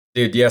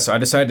Dude, yeah, so I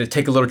decided to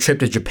take a little trip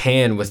to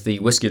Japan with the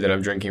whiskey that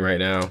I'm drinking right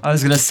now. I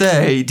was going to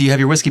say, do you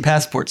have your whiskey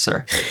passport,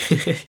 sir?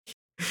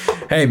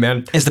 Hey,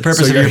 man. Is the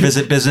purpose of your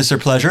visit business or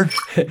pleasure?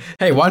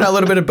 Hey, why not a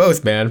little bit of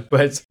both, man?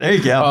 But there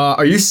you go.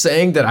 Are you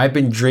saying that I've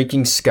been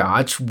drinking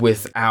scotch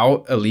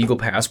without a legal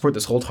passport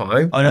this whole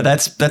time? Oh, no,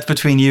 that's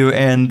between you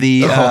and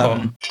the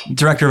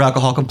director of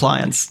alcohol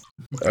compliance.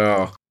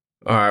 Oh.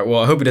 All right,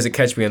 well, I hope he doesn't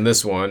catch me on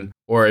this one.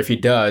 Or if he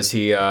does,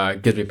 he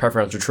gives me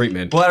preferential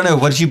treatment. Well, I don't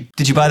know.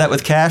 Did you buy that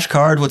with cash,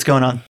 card? What's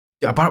going on?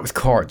 Yeah, I bought it with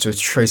card, so it's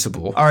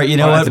traceable. All right, you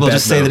know what? We'll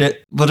just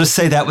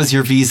say that was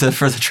your visa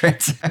for the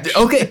transaction.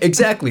 Okay,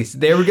 exactly.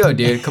 There we go,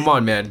 dude. Come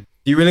on, man.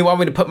 Do you really want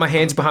me to put my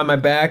hands behind my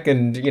back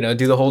and,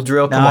 do the whole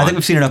drill? Come on. I think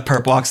we've seen enough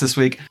perp walks this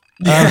week.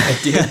 Yeah,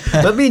 dude.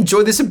 Let me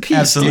enjoy this in peace,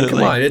 Absolutely. dude.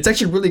 Come on. It's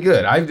actually really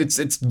good.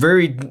 It's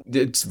very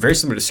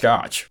similar to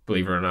scotch,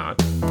 believe it or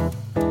not.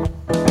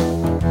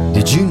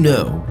 Did you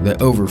know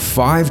that over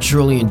 $5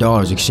 trillion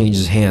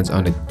exchanges hands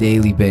on a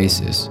daily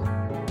basis?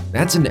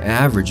 That's an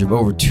average of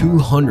over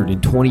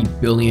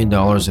 $220 billion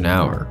an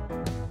hour.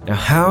 Now,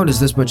 how does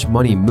this much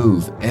money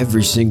move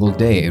every single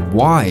day, and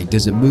why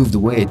does it move the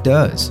way it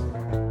does?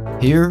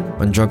 Here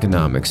on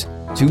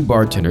Drunkenomics, two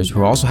bartenders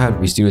who also happen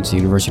to be students at the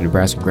University of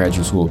Nebraska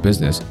Graduate School of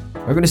Business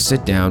are going to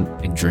sit down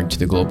and drink to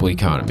the global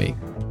economy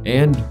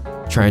and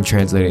try and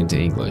translate it into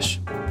English.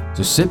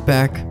 So sit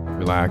back,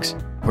 relax,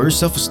 pour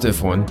yourself a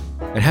stiff one,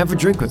 and have a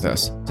drink with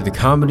us to the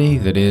comedy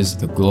that is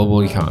the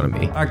global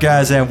economy. All right,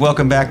 guys, and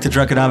welcome back to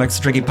Drunkenomics,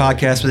 the drinking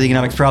podcast with the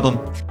economics problem.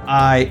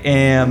 I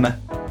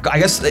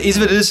guess the easy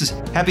bit of this is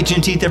happy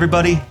Juneteenth,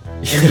 everybody,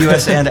 in the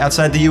U.S. and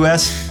outside the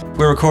U.S.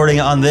 We're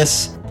recording on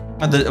this,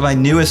 my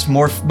newest,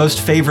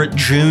 most favorite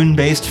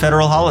June-based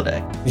federal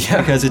holiday. Yeah.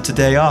 Because it's a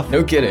day off.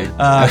 No kidding.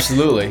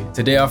 Absolutely. It's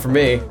a day off for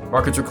me.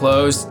 Markets were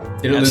closed.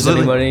 Didn't lose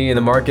any money in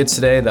the markets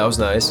today. That was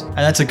nice. And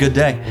that's a good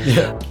day.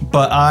 Yeah.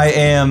 But I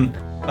am,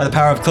 by the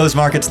power of closed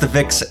markets, the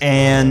VIX,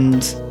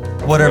 and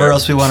whatever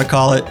else we want to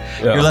call it,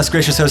 your less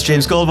gracious host,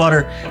 James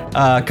Goldwater,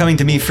 coming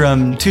to me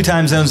from 2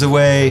 time zones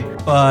away,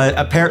 but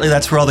apparently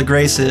that's where all the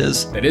grace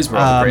is. It is where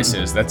all the grace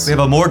is. We have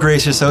a more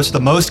gracious host, the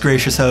most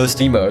gracious host.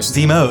 The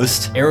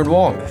most. Aaron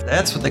Wong.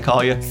 That's what they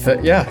call you.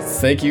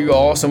 Thank you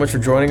all so much for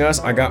joining us.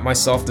 I got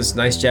myself this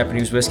nice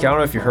Japanese whiskey. I don't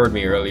know if you heard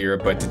me earlier,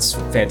 but it's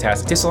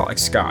fantastic. It tastes a lot like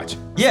scotch.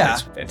 Yeah.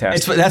 It's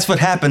fantastic. That's what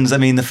happens. I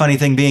mean, the funny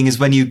thing being is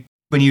when you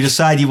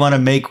decide you want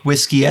to make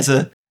whiskey as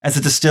a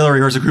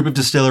distillery or as a group of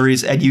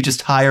distilleries, and you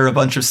just hire a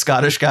bunch of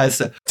Scottish guys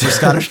or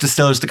Scottish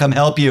distillers to come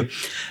help you,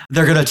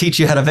 they're going to teach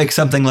you how to make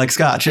something like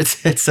scotch. It's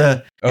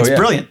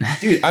brilliant.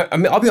 Dude, I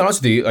mean, I'll be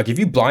honest with you. Like, if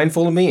you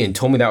blindfolded me and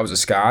told me that was a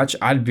scotch,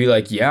 I'd be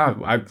like, yeah,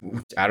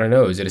 I don't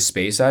know. Is it a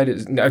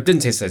Speyside? I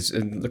didn't taste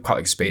that quite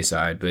like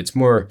Speyside, but it's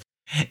more.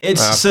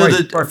 It's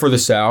probably further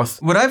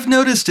south. What I've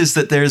noticed is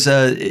that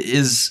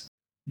is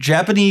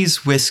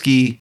Japanese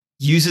whiskey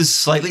uses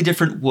slightly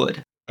different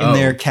wood in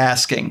their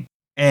casking.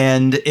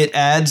 And it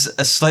adds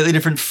a slightly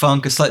different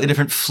funk, a slightly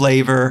different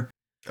flavor.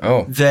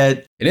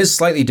 That it is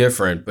slightly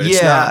different, but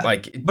it's not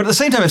like. But at the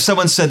same time, if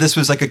someone said this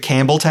was like a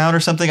Campbelltown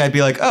or something, I'd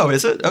be like, oh,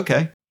 is it?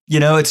 Okay.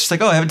 It's just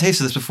like, oh, I haven't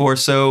tasted this before.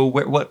 So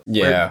what?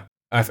 Yeah.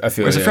 I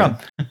feel. Where's it from?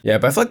 Yeah,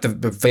 but I feel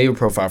like the flavor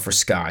profile for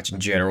scotch in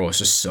general is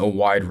just so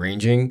wide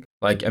ranging.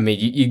 Like, I mean,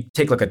 you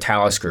take like a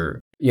Talisker,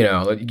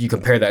 you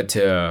compare that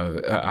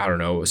to, I don't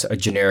know, a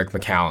generic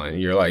Macallan.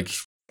 You're like,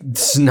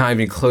 this is not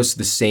even close to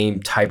the same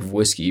type of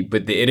whiskey,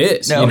 but it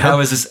is. No, how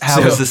is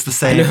this the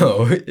same? I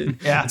know.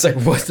 Yeah. It's like,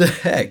 what the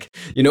heck?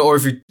 Or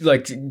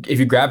if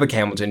you grab a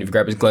Campbellton, if you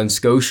grab a Glen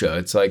Scotia,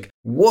 it's like,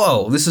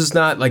 whoa, this is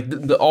not like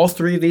all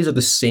three of these are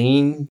the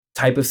same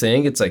type of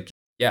thing. It's like,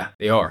 yeah,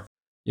 they are,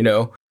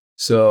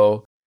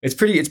 So it's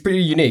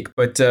pretty unique.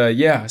 But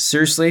yeah,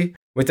 seriously,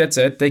 with that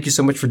said, thank you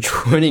so much for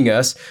joining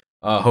us.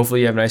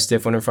 Hopefully you have a nice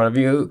stiff one in front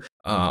of you,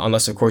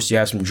 unless of course you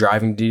have some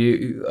driving to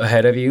do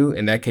ahead of you.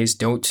 In that case,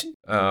 don't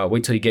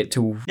wait till you get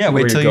to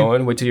where you're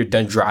going. Wait till you're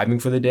done driving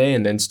for the day,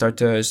 and then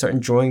start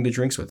enjoying the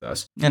drinks with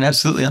us. And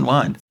absolutely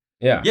unwind.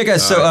 Yeah,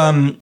 guys.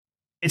 So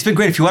it's been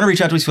great. If you want to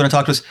reach out to us, if you want to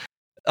talk to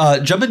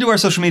us, jump into our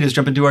social medias,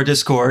 jump into our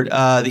Discord.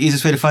 The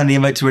easiest way to find the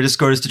invite to our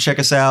Discord is to check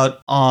us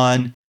out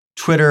on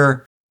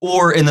Twitter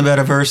or in the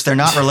metaverse. They're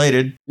not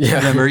related. Yeah.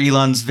 Remember,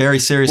 Elon's very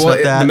serious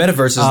about that. The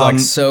metaverse is like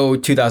so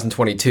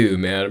 2022,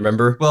 man.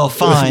 Remember? Well,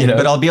 fine,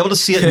 but I'll be able to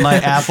see it in my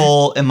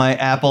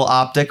Apple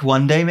Optic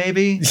one day,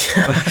 maybe.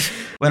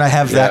 When I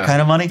have that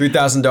kind of money.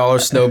 $3,000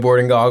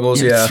 snowboarding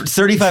goggles. Yeah.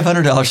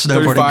 $3,500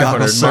 snowboarding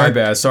goggles. My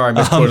bad. Sorry, I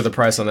misquoted the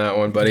price on that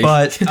one, buddy.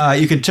 But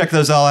you can check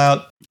those all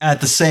out at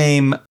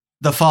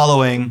the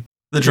following.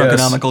 The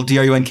Drunkenomical,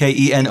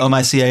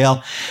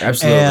 DRUNKENOMICAL.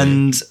 Absolutely.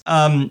 And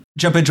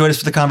jump in, join us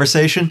for the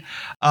conversation.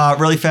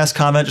 Really fast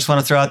comment, just want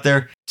to throw out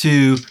there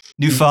to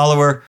new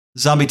follower,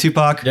 Zombie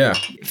Tupac. Yeah.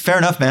 Fair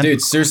enough, man.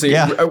 Dude, seriously.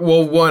 Yeah.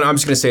 Well, one, I'm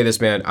just going to say this,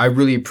 man. I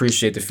really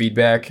appreciate the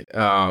feedback.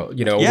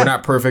 We're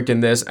not perfect in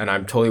this, and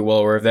I'm totally well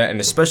aware of that. And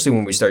especially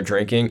when we start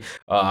drinking,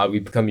 we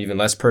become even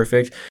less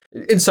perfect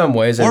in some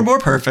ways. Or more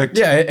perfect.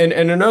 Yeah, and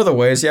in other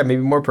ways, maybe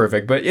more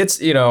perfect. But it's,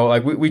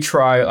 like we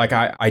try, like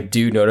I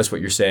do notice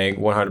what you're saying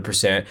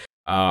 100%.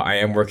 I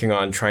am working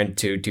on trying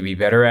to be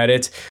better at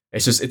it.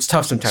 It's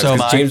tough sometimes. So am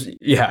 'cause I. James,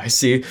 yeah, I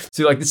see.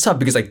 So like it's tough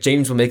because like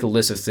James will make a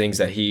list of things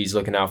that he's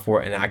looking out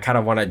for, and I kind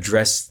of want to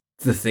address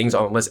the things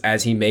on the list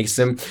as he makes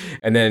them.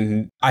 And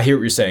then I hear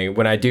what you're saying.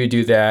 When I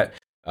do that,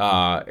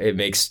 it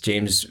makes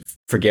James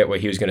forget what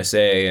he was gonna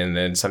say, and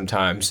then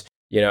sometimes,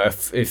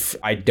 if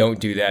I don't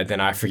do that, then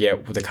I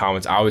forget what the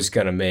comments I was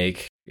gonna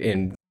make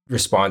in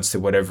response to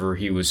whatever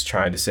he was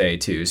trying to say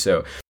too.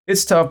 So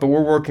it's tough, but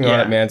we're working on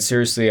it, man.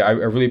 Seriously, I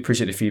really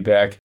appreciate the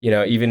feedback.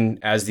 Even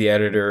as the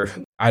editor,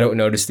 I don't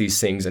notice these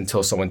things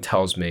until someone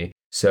tells me.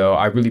 So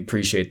I really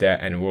appreciate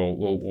that, and we'll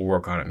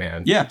work on it,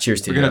 man. Yeah, cheers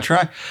to we're you. We're gonna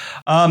try.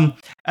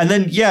 And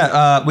then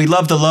we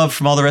love the love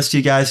from all the rest of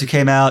you guys who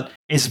came out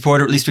in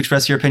support, or at least to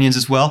express your opinions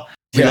as well.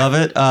 We love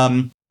it.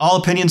 All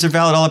opinions are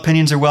valid. All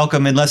opinions are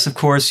welcome, unless of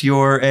course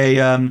you're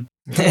an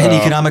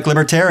economic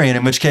libertarian,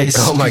 in which case,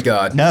 oh my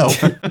God, no.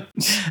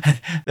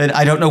 Then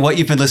I don't know what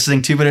you've been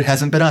listening to, but it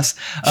hasn't been us.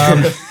 A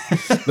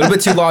little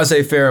bit too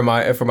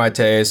laissez-faire for my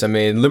taste. I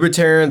mean,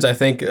 libertarians, I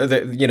think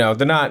they're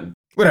not.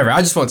 Whatever.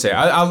 I just won't say.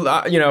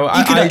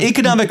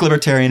 Economic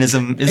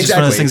libertarianism is just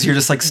one of those things you're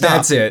just like, stop.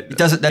 That's it.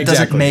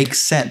 Doesn't make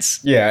sense.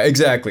 Yeah,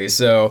 exactly.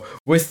 So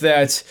with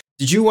that,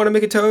 did you want to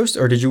make a toast,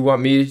 or did you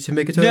want me to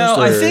make a toast? No,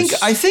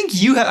 I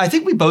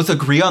think we both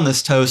agree on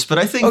this toast, but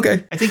I think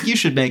okay. I think you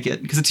should make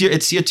it because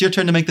it's your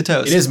turn to make the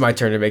toast. It is my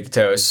turn to make the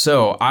toast.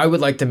 So I would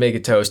like to make a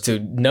toast to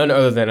none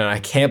other than, and I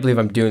can't believe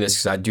I'm doing this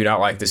because I do not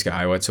like this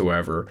guy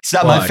whatsoever. It's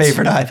not my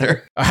favorite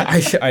either.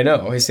 I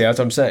know. I see. That's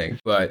what I'm saying.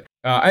 But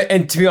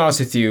and to be honest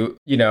with you,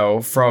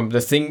 from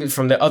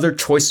the other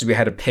choices we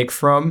had to pick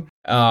from,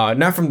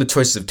 not from the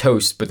choices of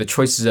toast, but the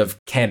choices of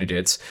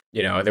candidates,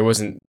 there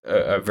wasn't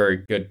a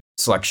very good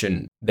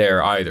selection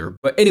there either.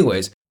 But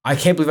anyways, I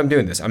can't believe I'm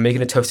doing this. I'm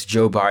making a toast to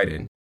Joe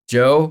Biden.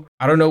 Joe,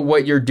 I don't know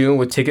what you're doing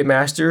with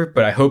Ticketmaster,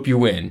 but I hope you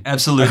win.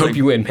 Absolutely. I hope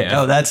you win, man.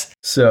 No, that's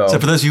so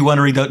for those of you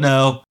wondering, don't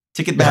know,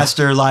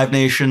 Ticketmaster, Live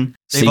Nation,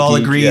 they've all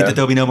agreed that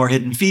there'll be no more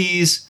hidden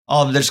fees.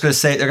 They're just going to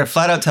say, they're going to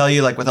flat out tell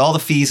you, like with all the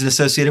fees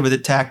associated with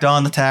it tacked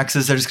on, the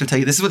taxes, they're just going to tell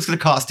you, this is what it's going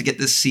to cost to get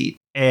this seat.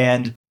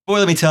 And boy,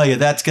 let me tell you,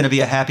 that's going to be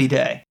a happy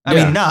day. I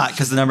mean, not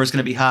because the number is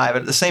going to be high,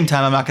 but at the same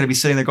time, I'm not going to be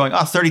sitting there going,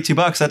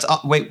 $32. That's,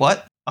 wait,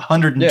 what?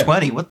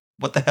 120? Yeah.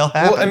 What the hell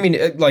happened? Well, I mean,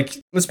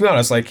 let's be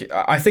honest.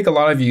 I think a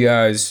lot of you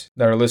guys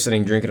that are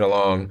listening, drinking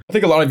along, I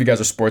think a lot of you guys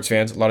are sports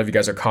fans. A lot of you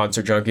guys are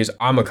concert junkies.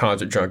 I'm a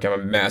concert junkie. I'm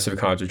a massive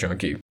concert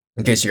junkie.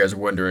 In case you guys are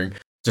wondering,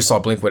 just saw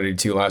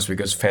Blink-182 last week.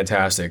 It was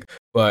fantastic.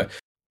 But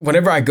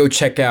whenever I go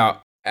check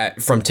out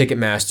from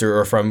Ticketmaster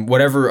or from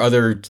whatever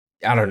other,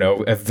 I don't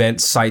know,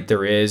 event site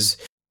there is,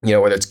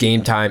 whether it's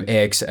Game Time,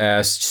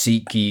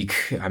 AXS,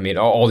 SeatGeek, I mean,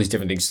 all these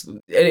different things,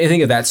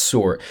 anything of that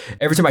sort.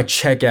 Every time I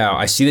check out,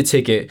 I see the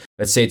ticket,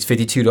 let's say it's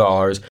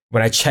 $52.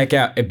 When I check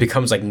out, it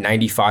becomes like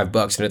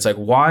 $95. And it's like,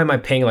 why am I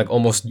paying like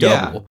almost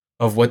double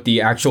of what the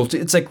actual,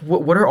 it's like,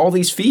 what are all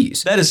these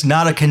fees? That is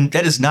not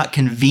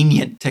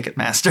convenient,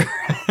 Ticketmaster.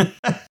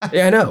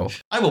 Yeah, I know.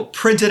 I will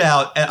print it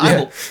out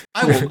and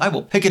I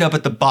will pick it up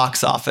at the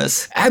box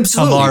office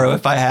absolutely tomorrow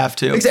if I have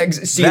to.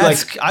 Exactly. See,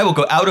 I will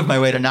go out of my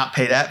way to not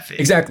pay that fee.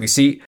 Exactly.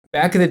 See,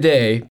 back in the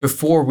day,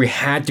 before we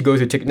had to go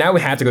through now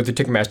we have to go through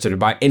Ticketmaster to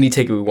buy any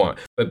ticket we want.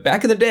 But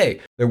back in the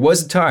day, there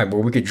was a time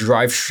where we could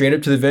drive straight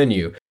up to the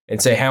venue and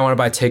say, hey, I want to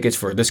buy tickets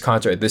for this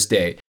concert at this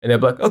day. And they'll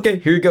be like, okay,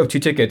 here you go, 2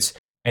 tickets.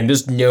 And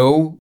there's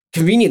no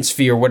convenience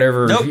fee or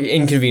whatever,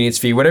 inconvenience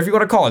fee, whatever you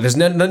want to call it. There's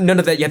none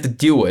of that you have to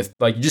deal with.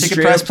 Like, you just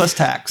ticket price plus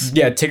tax.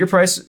 Yeah, ticket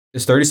price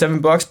is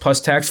 $37 plus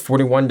tax,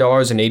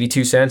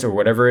 $41.82 or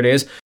whatever it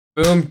is.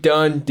 Boom,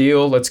 done,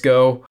 deal, let's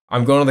go.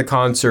 I'm going to the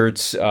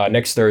concert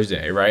next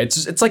Thursday, right?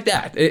 It's like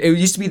that. It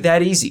used to be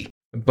that easy.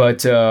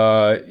 But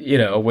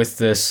with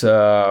this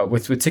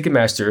with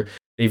Ticketmaster,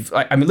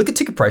 look at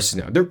ticket prices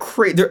now. They're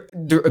crazy.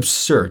 They're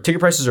absurd.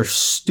 Ticket prices are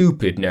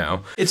stupid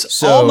now.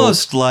 It's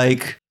almost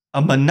like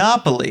a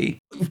monopoly.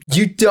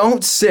 You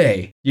don't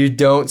say.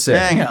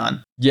 Hang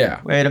on. Yeah.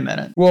 Wait a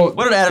minute. Well,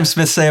 what did Adam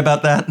Smith say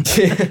about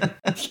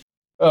that?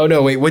 Oh,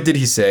 no, wait. What did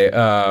he say?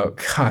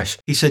 Gosh.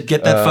 He said,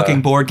 get that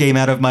fucking board game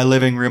out of my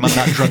living room. I'm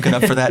not drunk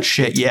enough for that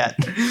shit yet.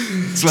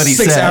 That's what he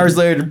said. 6 hours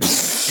later.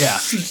 Yeah.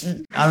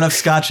 Not enough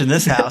scotch in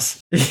this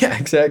house. Yeah,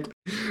 exactly.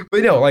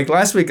 But like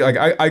last week,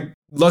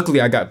 luckily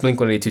I got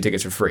Blink-182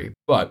 tickets for free.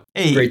 But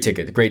great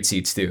ticket, great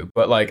seats too.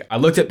 But I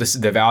looked up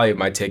the value of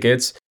my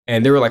tickets,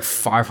 and they were like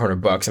 $500,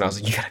 and I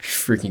was like, you gotta be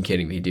freaking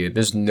kidding me, dude.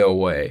 There's no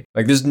way.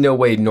 There's no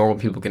way normal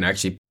people can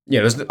actually,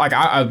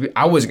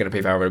 I wasn't gonna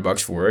pay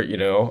 $500 for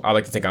it, I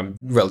like to think I'm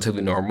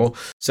relatively normal.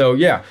 So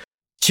yeah,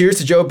 cheers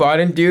to Joe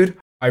Biden, dude.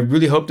 I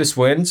really hope this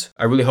wins.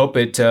 I really hope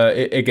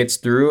it gets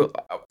through.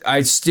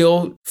 I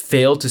still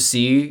fail to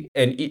see,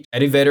 and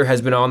Eddie Vedder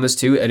has been on this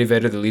too. Eddie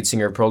Vedder, the lead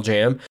singer of Pearl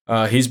Jam,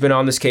 he's been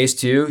on this case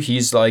too.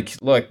 He's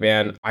like, look,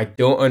 man, I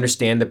don't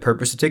understand the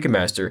purpose of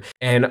Ticketmaster.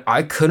 And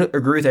I couldn't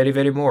agree with Eddie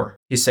Vedder more.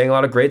 He's sang a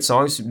lot of great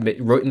songs,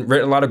 written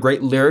a lot of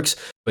great lyrics,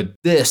 but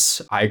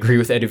this, I agree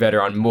with Eddie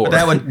Vedder on more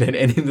than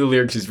any of the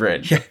lyrics he's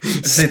written. Yeah.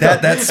 See,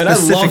 that specific and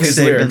I love his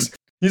statement. lyrics.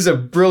 He's a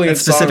brilliant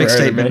That specific songwriter,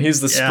 statement. man. He's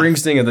the Yeah.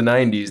 Springsteen of the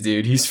 '90s,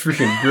 dude. He's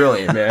freaking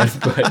brilliant, man.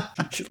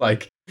 But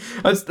like,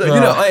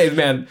 hey,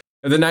 man.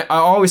 I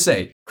always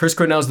say Chris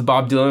Cornell's the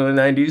Bob Dylan of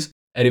the '90s.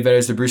 Eddie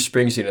Vedder's the Bruce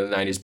Springsteen of the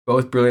 '90s.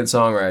 Both brilliant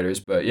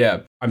songwriters. But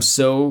yeah, I'm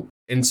so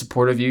in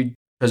support of you,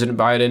 President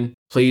Biden.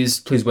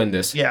 Please win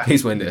this. Yeah.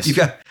 Please win this. You've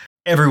got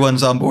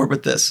everyone's on board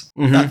with this.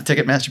 Mhm. Not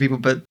Ticketmaster people,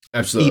 but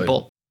Absolutely.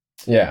 people.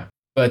 Yeah.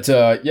 But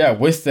yeah,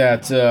 with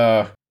that,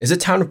 is it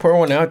time to pour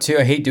one out too?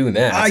 I hate doing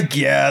that. I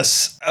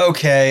guess.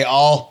 Okay,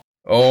 okay.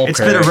 It's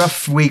been a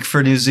rough week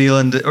for New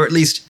Zealand, or at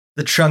least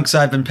the chunks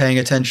I've been paying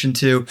attention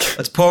to.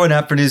 Let's pour one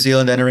out for New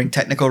Zealand entering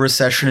technical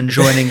recession and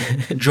joining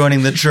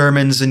the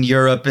Germans in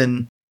Europe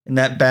in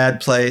that bad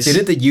place.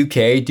 Didn't the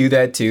UK do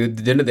that too?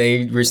 Didn't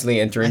they recently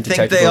enter I into think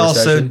technical they also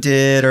recession?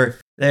 did, or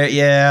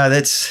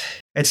that's.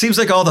 It seems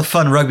like all the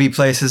fun rugby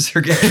places are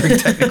entering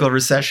technical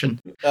recession.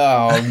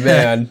 Oh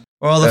man.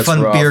 Or all the That's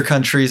fun rough. beer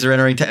countries are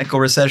entering technical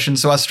recession.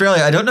 So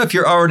Australia, I don't know if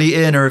you're already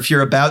in or if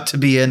you're about to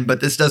be in,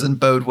 but this doesn't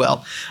bode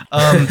well.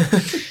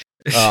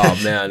 Oh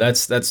man,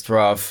 that's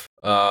rough.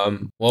 Well,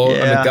 I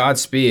Yeah. mean,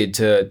 Godspeed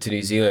to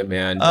New Zealand,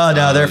 man. Oh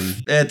no, they're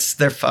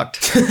Um,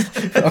 fucked.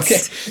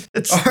 Okay.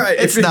 it's All right,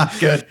 It's if it- not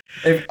good.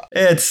 if-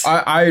 It's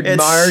I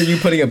admire you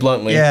putting it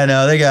bluntly. yeah,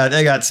 no, they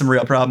got some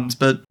real problems,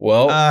 but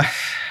Well,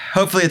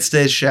 hopefully it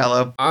stays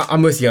shallow.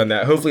 I'm with you on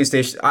that. Hopefully,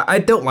 I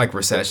don't like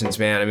recessions,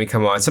 man. I mean,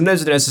 come on.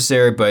 Sometimes they're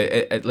necessary, but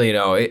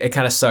it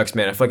kind of sucks,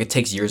 man. I feel like it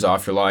takes years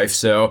off your life.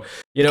 So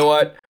you know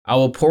what? I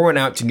will pour one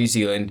out to New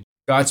Zealand.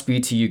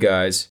 Godspeed to you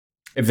guys.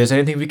 If there's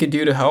anything we can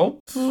do to help,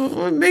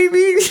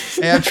 maybe.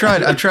 Hey, I've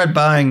tried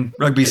buying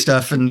rugby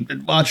stuff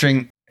and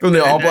watching. From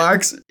the All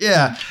Blacks.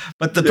 Yeah,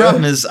 but the Yeah.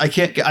 problem is I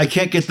can't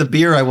get the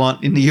beer I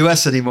want in the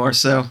U.S. anymore,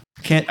 so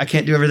I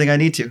can't do everything I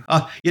need to.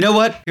 You know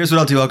what? Here's what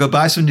I'll do. I'll go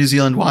buy some New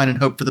Zealand wine and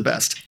hope for the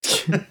best.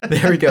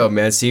 There we go,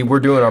 man. See, we're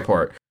doing our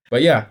part.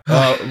 But yeah,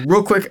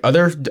 real quick,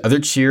 other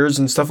cheers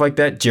and stuff like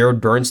that. Jared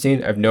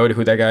Bernstein, I've no idea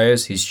who that guy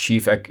is. He's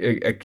chief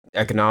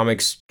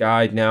economics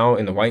guy now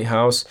in the White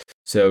House.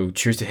 So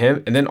cheers to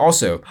him. And then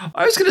also,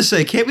 I was gonna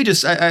say, can't we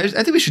just? I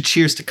think we should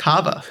cheers to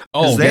Kava.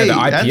 'Cause the that's-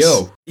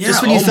 IPO.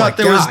 Just when you oh thought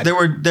my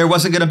God. there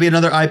wasn't gonna be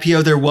another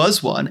IPO, there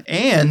was one,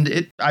 and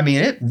it.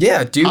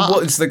 Yeah, dude. Well,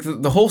 it's like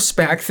the whole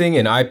SPAC thing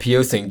and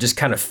IPO thing just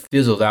kind of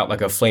fizzled out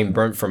like a flame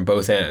burnt from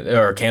both ends,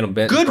 or a candle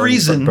bent. Good burnt from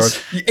reasons.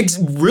 both- It's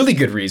really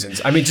good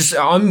reasons. I mean, just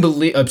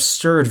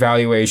absurd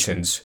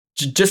valuations.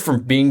 Just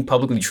from being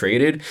publicly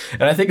traded.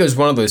 And I think it was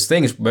one of those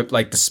things, but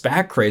like the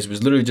SPAC craze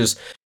was literally just,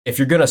 if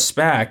you're going to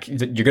SPAC,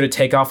 you're going to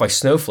take off like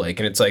Snowflake.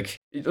 And it's like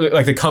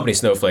the company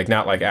Snowflake,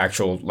 not like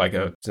actual, like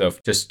a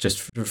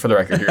just for the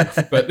record here.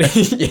 But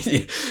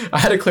I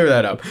had to clear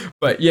that up.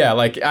 But yeah,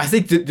 like I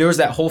think there was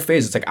that whole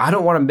phase. It's like, I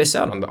don't want to miss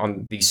out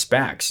on these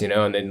SPACs, you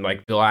know? And then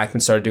like Bill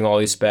Ackman started doing all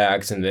these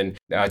SPACs. And then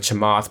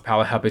Chamath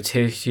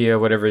Palihapitiya,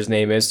 whatever his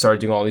name is,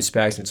 started doing all these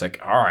SPACs. And it's like,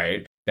 all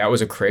right. That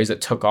was a craze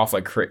that took off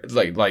like. Well,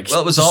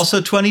 it was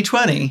also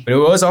 2020. But it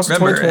was also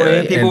Remember,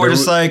 2020. people were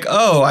just like,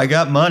 "Oh, I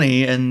got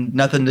money and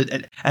nothing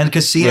to," and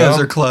casinos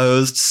Well, are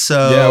closed.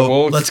 So yeah,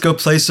 well, let's go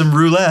play some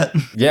roulette.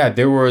 yeah,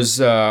 there was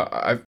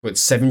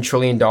 $7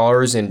 trillion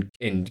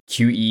in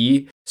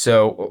QE.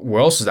 So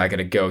where else is that going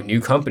to go? New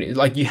companies,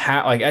 like you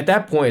have, like at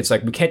that point, it's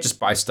like we can't just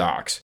buy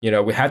stocks. You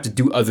know, we have to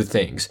do other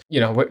things.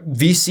 You know, what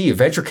VC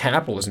venture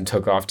capitalism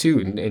took off too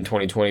in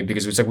 2020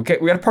 because it's like we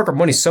got to park our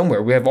money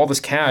somewhere. We have all this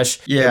cash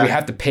that Yeah. we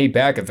have to pay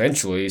back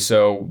eventually.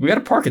 So we got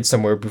to park it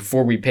somewhere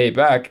before we pay it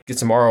back, get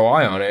some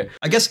ROI on it.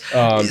 I guess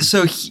Um,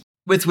 so.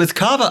 With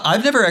Kava,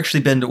 I've never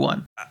actually been to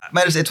one.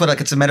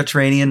 It's a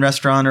Mediterranean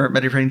restaurant or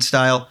Mediterranean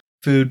style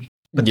food.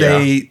 But Yeah.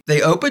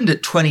 they opened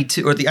at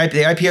 22, or they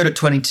IPO'd at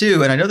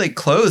 22, and I know they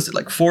closed at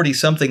like 40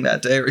 something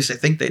that day, or at least I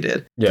think they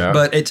did. Yeah.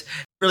 But it's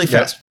really Yeah.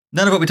 fast.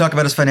 None of what we talk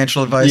about is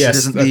financial advice. Yes, it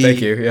isn't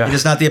thank you. Yeah. It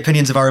is not the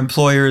opinions of our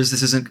employers.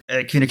 This isn't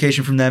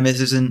communication from them.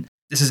 This isn't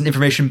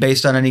information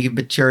based on any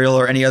material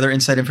or any other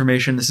inside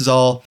information. This is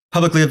all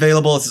publicly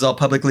available. This is all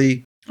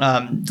publicly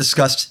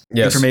discussed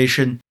Yes.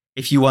 information.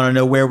 If you want to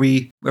know where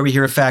we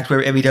hear a fact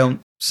and we don't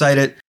cite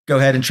it, go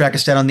ahead and track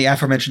us down on the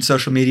aforementioned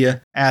social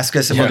media. Ask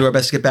us, and we'll Yeah. do our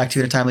best to get back to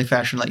you in a timely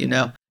fashion. Let you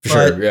know. For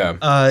But, sure.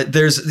 Yeah.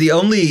 there's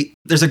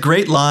a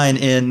great line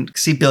in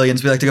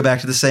Billions. We like to go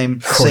back to the same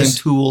course.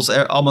 tools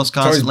almost It's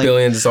always constantly.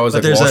 billions. It's always But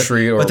like there's Wall a-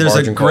 Street or But there's a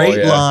margin call, great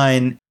yeah.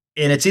 line,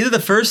 and it's either the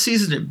first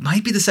season, it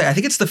might be the second. I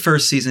think it's the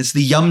first season. It's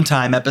the Yum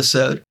Time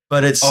episode,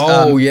 but it's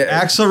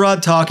Yeah.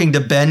 Axelrod talking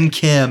to Ben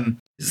Kim.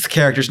 Is the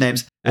character's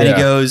names, and Yeah.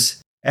 he goes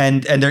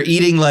and they're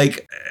eating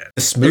like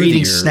The smoothie. they're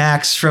eating or-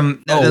 snacks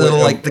from Oh, the little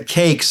wait, like the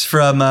cakes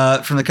from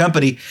the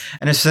company,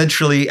 and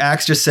essentially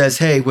Axe just says,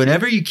 "Hey,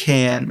 whenever you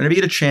get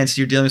a chance,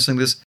 you're dealing with something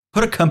like this,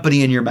 put a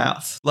company in your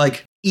mouth,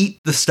 like eat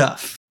the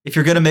stuff. If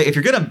you're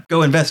gonna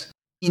go invest,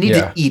 you need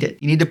Yeah. to eat it.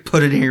 You need to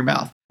put it in your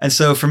mouth." And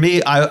so for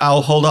me,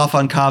 I'll hold off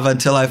on Kava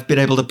until I've been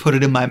able to put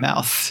it in my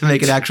mouth to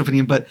make an actual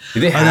opinion. But Do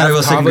they I have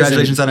will say Kavas in-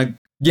 congratulations on a.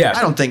 Yeah.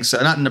 I don't think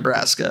so. Not in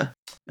Nebraska.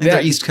 I think Yeah.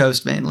 they're East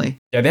Coast mainly.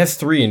 Yeah, they have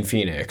 3 in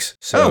Phoenix.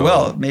 So, Oh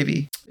well,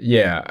 maybe.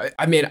 Yeah,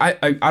 I mean, I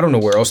don't know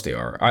where else they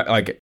are.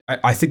 I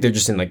I think they're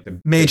just in like the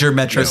major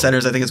metro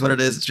centers, I think is what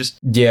it is. It's just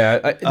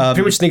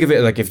pretty much think of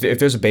it like if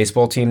there's a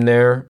baseball team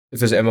there, if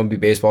there's an MLB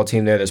baseball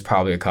team there, there's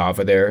probably a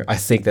Kava there. I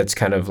think that's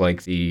kind of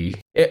like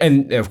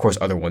and of course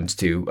other ones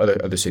too,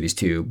 other cities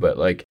too. But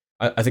like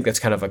I think that's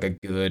kind of like a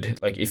good,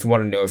 like if you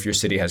want to know if your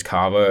city has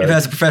Kava. If it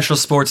has a professional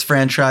sports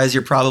franchise,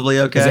 you're probably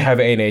okay. Does it have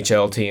an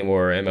NHL team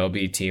or an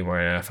MLB team or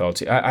an NFL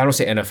team? I don't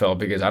say NFL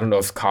because I don't know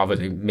if Kava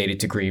made it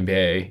to Green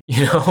Bay,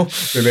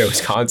 Green Bay,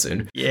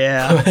 Wisconsin.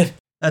 Yeah, but,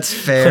 that's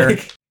fair.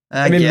 Like,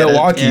 I mean,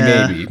 Milwaukee,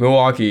 maybe.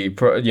 Milwaukee,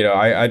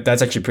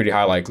 that's actually pretty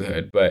high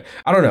likelihood. But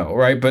I don't know,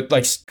 right? But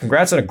like,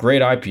 congrats on a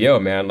great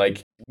IPO, man.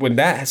 Like, when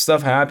that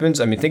stuff happens,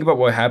 I mean, think about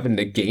what happened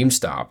to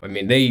GameStop. I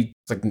mean, it's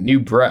like new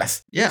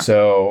breath. Yeah.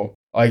 So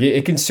like,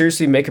 it can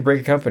seriously make or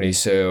break a company.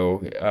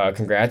 So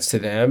congrats to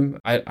them.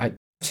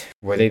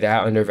 Were they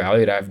that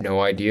undervalued? I have no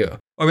idea.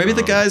 Or maybe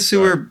the guys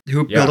who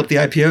built up the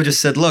IPO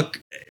just said, look,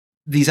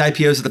 these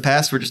IPOs of the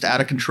past were just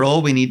out of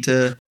control. We need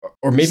to.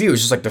 Or maybe it was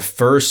just like the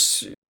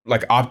first,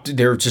 like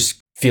they were just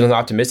feeling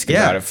optimistic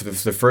about it. For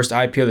the first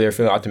IPO they were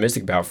feeling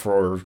optimistic about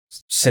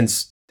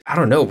since, I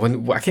don't know,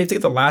 I can't think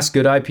of the last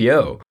good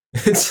IPO.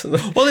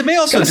 Well, it may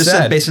also just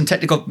said based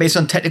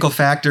on technical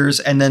factors,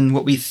 and then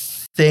what we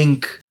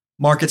think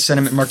market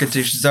sentiment, market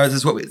conditions are. This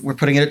is what we're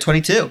putting it at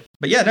 22.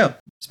 But yeah, no,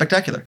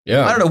 spectacular.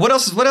 Yeah, I don't know what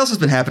else has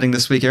been happening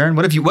this week, Aaron.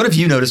 What have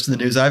you noticed in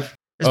the news? There's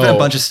been a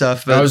bunch of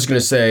stuff. But I was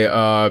gonna say,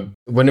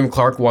 Wyndham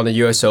Clark won the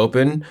U.S.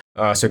 Open,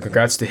 so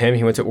congrats to him.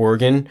 He went to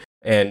Oregon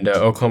and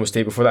Oklahoma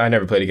State before that. I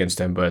never played against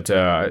him, but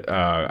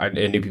I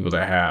knew people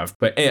that have.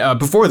 But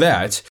before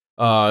that,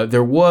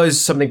 there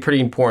was something pretty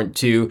important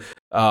too.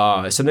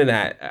 Something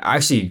that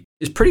actually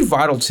is pretty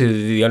vital to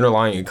the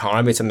underlying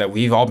economy. It's something that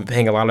we've all been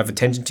paying a lot of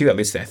attention to. At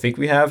least I think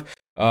we have.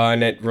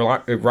 And it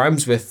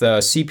rhymes with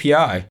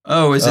CPI.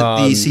 Oh, is it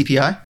the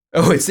CPI?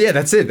 Oh,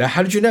 that's it.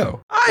 How did you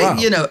know?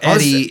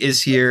 Eddie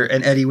is here,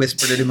 and Eddie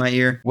whispered it in my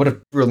ear. What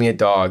a brilliant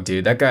dog,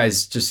 dude. That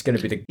guy's just going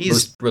to be the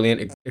most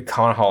brilliant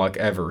econoholic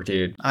ever,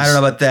 dude. I don't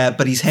know about that,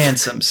 but he's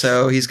handsome,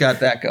 so he's got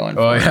that going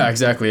for him. Yeah,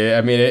 exactly.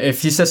 I mean,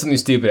 if he says something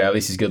stupid, at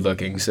least he's good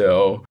looking.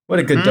 So what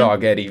a good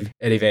dog, Eddie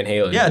Van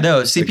Halen. Yeah,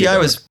 no, CPI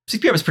was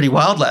pretty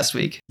wild last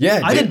week.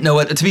 Yeah, I didn't know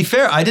what. To be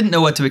fair, I didn't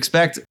know what to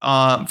expect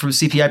from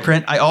CPI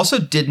print. I also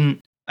didn't.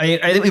 I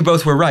think we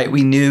both were right.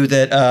 We knew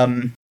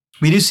that.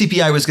 We knew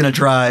CPI was going to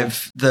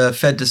drive the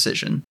Fed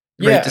decision,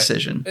 rate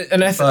decision.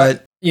 And I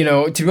thought,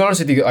 to be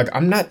honest with you, like,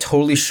 I'm not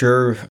totally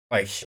sure,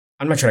 like,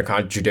 I'm not trying to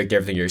contradict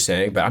everything you're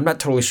saying, but I'm not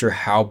totally sure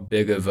how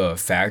big of a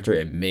factor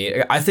it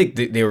made. I think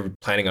they were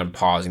planning on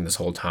pausing this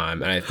whole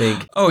time, and I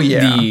think. Oh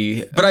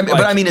yeah. But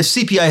I mean, if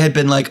CPI had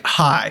been like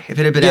high, if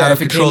it had been out of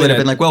control, it'd have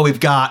been like, well, we've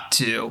got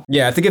to.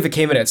 Yeah, I think if it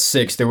came in at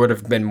 6, there would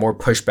have been more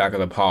pushback on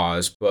the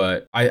pause.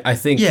 But I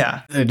think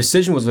the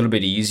decision was a little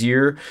bit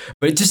easier,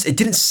 but it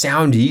didn't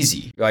sound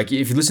easy. Like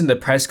if you listen to the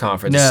press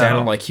conference, it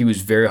sounded like he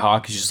was very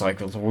hawkish, just like,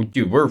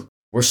 dude, we're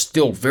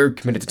still very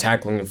committed to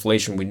tackling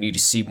inflation. We need to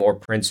see more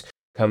prints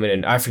coming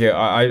in. I forget.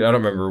 I don't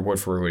remember word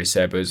for word what he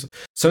said, but it was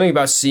something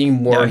about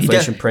seeing more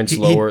inflation prints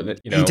lower.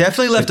 He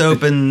definitely left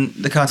open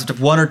the concept of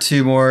 1 or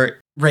 2 more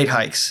rate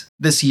hikes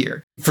this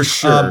year, for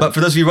sure. But for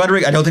those of you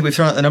wondering, I don't think we've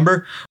thrown out the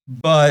number,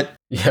 but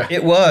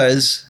it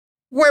was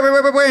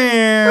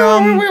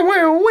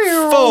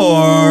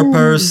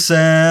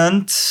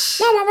 4%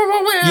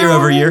 year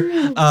over year,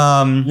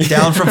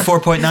 down from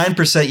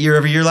 4.9% year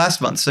over year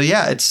last month. So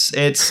yeah,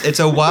 it's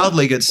a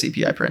wildly good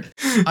CPI print.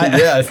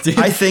 I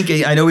think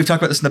I know we've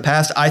talked about this in the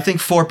past. I think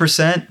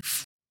 4%.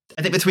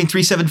 I think between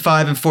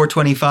 375 and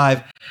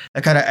 425,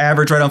 that kind of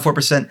average right on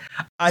 4%.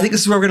 I think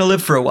this is where we're going to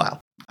live for a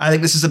while. I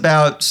think this is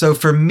about. So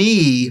for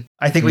me,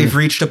 I think we've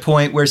reached a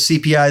point where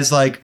CPI is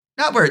like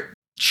not where it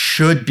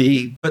should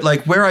be, but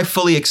like where I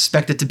fully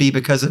expect it to be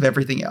because of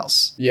everything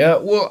else. Yeah,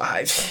 well,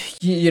 I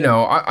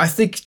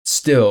think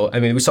still, I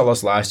mean, we saw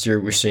this last year,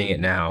 we're seeing it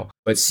now,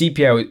 but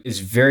CPI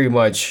is very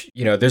much,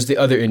 there's the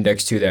other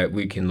index too that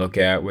we can look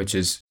at, which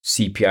is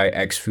CPI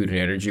X food and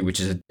energy, which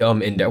is a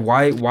dumb index.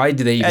 Why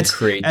do they even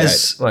create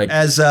that? Like,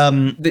 as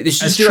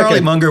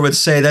Charlie Munger would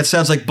say, that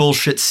sounds like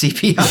bullshit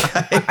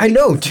CPI. I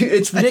know, dude,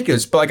 it's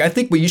ridiculous, but like I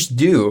think what you should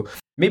do,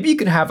 maybe you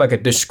can have like a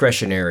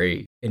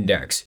discretionary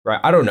index, right?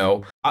 I don't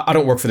know. I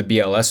don't work for the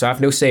BLS, so I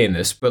have no say in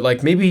this. But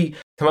like maybe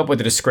come up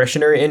with a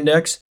discretionary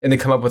index, and then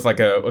come up with like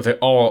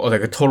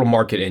a total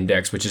market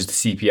index, which is the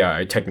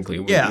CPI technically,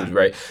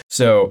 right?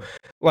 So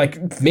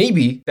like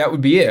maybe that would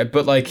be it.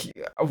 But like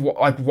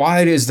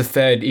why is the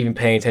Fed even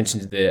paying attention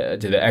to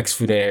the X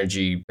food and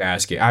energy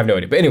basket? I have no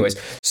idea. But anyways,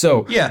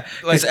 so yeah,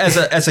 like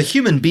as a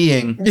human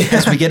being,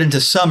 as we get into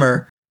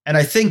summer, and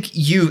I think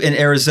you in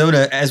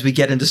Arizona, as we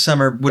get into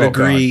summer, would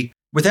agree. God.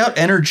 Without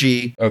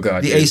energy,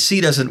 the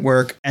AC doesn't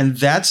work, and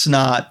that's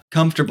not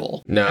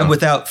comfortable. No. And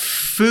without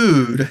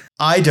food,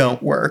 I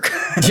don't work.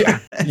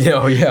 Yeah.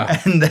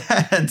 And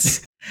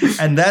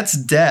that's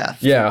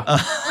death. Yeah.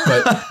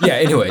 But yeah,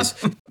 anyways.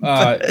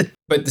 But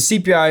the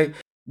CPI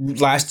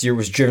last year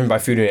was driven by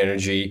food and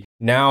energy.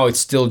 Now it's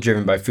still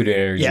driven by food and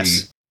energy.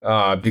 Yes.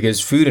 Because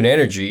food and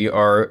energy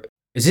are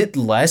Is it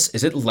less?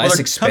 Is it Well, less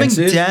they're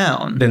expensive coming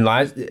down. than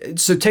last?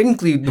 So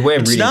technically, the way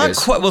I'm It's reading not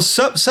this, quite. Well,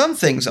 some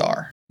things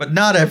are, but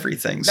not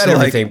everything. not So, like,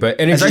 everything, but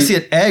energy. as I see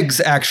it, eggs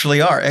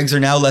actually are. Eggs are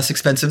now less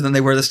expensive than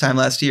they were this time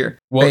last year.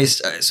 Well-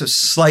 So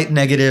slight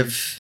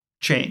negative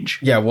change.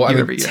 Yeah, well, I year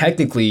mean, over year.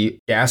 technically,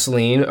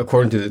 gasoline,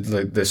 according to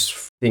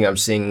this thing I'm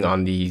seeing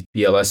on the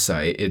BLS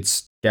site,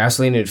 it's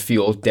gasoline and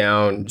fuel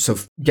down. So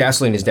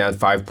gasoline is down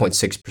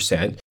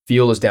 5.6%,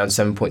 fuel is down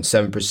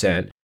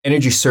 7.7%.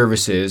 Energy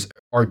services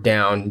are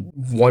down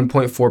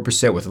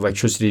 1.4%, with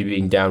electricity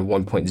being down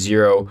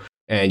 1.0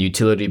 and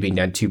utility being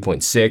down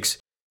 2.6.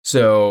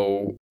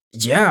 So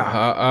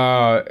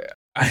yeah,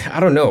 I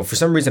don't know. For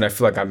some reason, I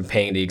feel like I'm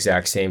paying the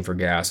exact same for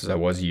gas as I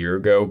was a year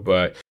ago,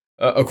 but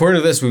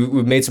according to this,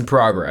 we've made some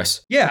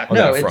progress. Yeah, on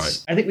no, that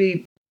front.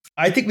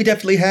 I think we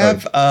definitely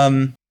have.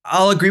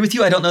 I'll agree with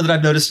you. I don't know that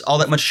I've noticed all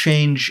that much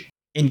change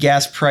in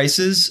gas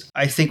prices.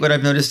 I think what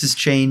I've noticed is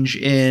change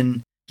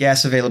in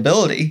gas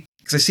availability,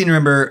 because I seem to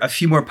remember a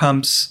few more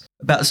pumps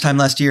about this time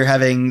last year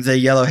having the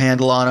yellow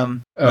handle on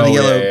them, or the Oh,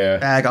 yellow yeah.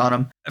 bag on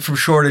them from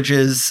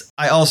shortages.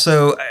 And I'll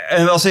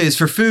say is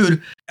for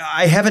food,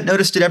 I haven't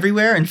noticed it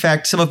everywhere. In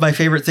fact, some of my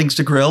favorite things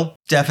to grill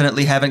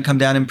definitely haven't come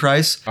down in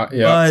price.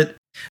 Yeah. But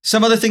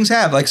some other things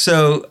have, like,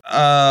 so,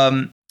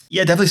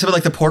 yeah, definitely some of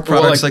like the pork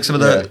Well, products, like, like some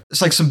of the, yeah.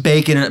 it's like some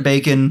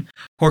bacon,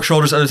 pork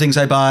shoulders, other things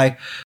I buy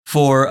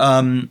for,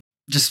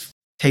 just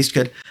taste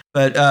good.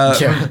 But,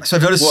 Yeah. so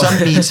I've noticed Well-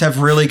 some meats have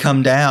really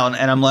come down,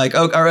 and I'm like,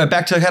 oh, all right,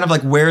 back to kind of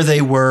like where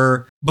they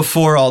were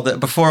before all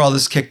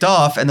this kicked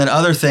off. And then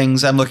other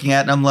things I'm looking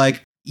at and I'm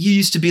like, you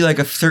used to be like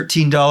a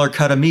 $13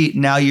 cut of meat.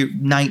 Now you're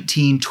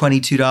 $19,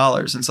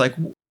 $22. And it's like,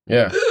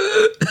 Yeah.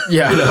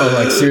 Yeah, I know,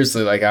 like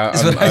seriously, like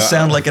is what I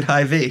sound like at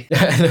Hy-Vee.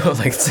 I know,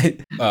 like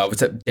what's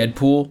that,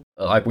 Deadpool?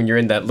 Like when you're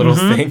in that little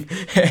thing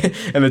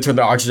and they turn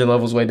the oxygen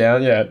levels way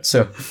down. Yeah.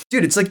 So,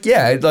 dude, it's like,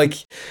 yeah,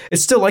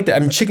 it's still like that. I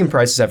mean, chicken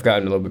prices have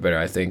gotten a little bit better,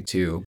 I think,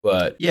 too.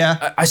 But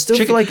Yeah. I still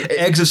feel like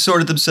eggs have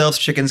sorted themselves.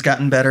 Chicken's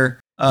gotten better.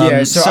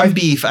 Yeah, so some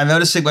beef. What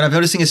I'm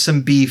noticing is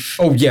some beef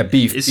oh yeah,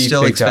 beef is beef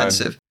still big time.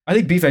 expensive I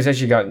think beef has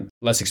actually gotten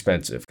less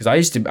expensive because I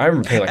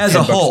remember paying like as $10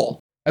 a whole.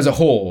 As a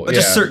whole, But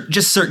yeah.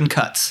 just certain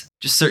cuts.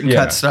 Just certain Yeah.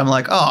 cuts that I'm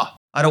like, oh,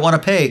 I don't want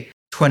to pay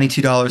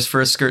 $22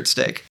 for a skirt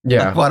steak.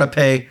 Yeah. I want to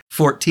pay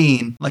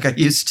 $14 like I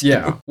used to.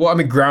 Yeah. Well, I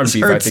mean, ground This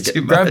beef. I hurts think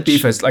too ground much.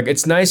 beef is like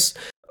it's nice.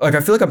 Like I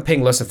feel like I'm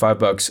paying less than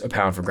 $5 a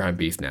pound for ground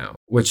beef now,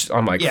 which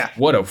I'm like, Yeah.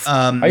 what a.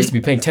 I used to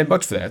be paying $10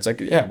 for that. It's like,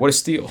 yeah, what a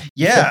steal.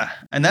 Yeah,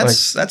 and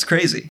that's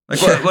crazy.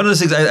 Like one of those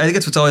things. I think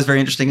it's what's always very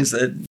interesting is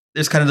that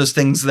there's kind of those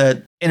things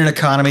that in an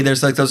economy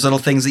there's like those little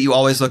things that you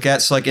always look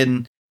at. So like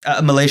in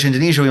Malaysia,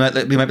 Indonesia, we might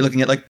be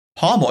looking at like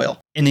palm oil.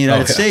 In the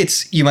United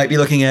States, you might be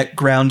looking at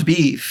ground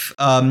beef.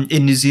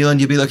 In New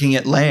Zealand, you'll be looking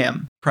at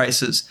lamb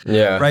prices.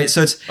 Yeah. Right.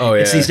 So it's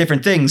yeah. these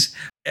different things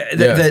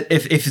that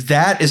if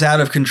that is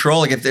out of control,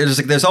 like if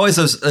there's always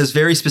those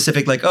very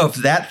specific like, oh, if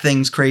that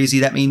thing's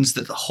crazy, that means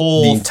that the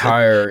whole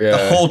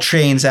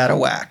chain's out of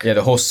whack. Yeah,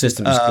 the whole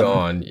system's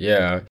gone.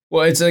 Yeah.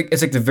 Well, it's like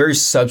the very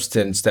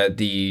substance that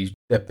the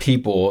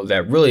people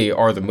that really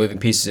are the moving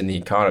pieces in the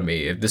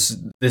economy. If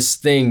this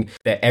thing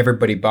that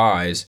everybody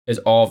buys is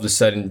all of a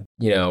sudden,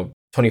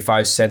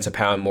 25 cents a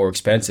pound more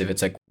expensive,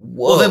 it's like,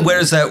 whoa. Well, then where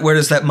does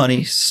that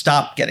money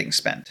stop getting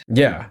spent?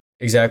 Yeah,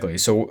 exactly.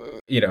 So,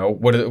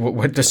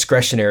 what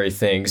discretionary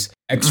things,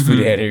 food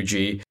and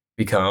energy,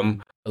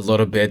 become a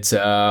little bit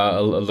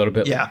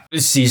Yeah.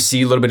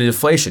 see a little bit of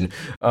deflation.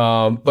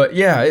 But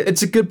yeah,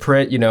 it's a good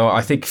print.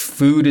 I think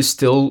food is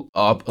still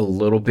up a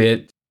little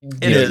bit.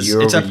 It is.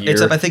 Year It's over up. year.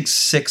 It's up. I think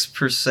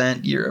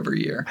 6% year over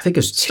year. I think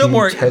it's Still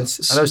more-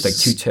 2/10. I know it's like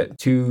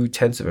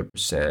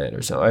 2/10%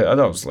 or something. I thought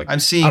it was like I'm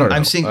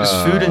seeing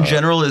food in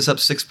general is up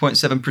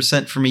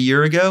 6.7% from a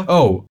year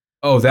ago.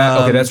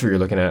 Okay, that's what you're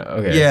looking at.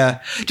 Okay. Yeah,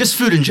 just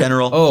food in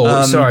general.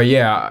 Sorry.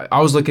 Yeah, I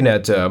was looking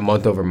at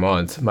month over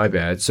month. My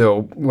bad.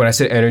 So when I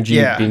said energy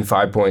being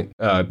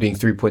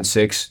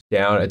 3.6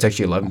 down, it's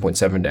actually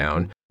 11.7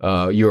 down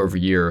year over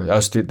year.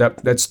 That's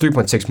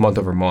 3.6 month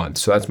over month.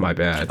 So that's my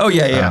bad. Oh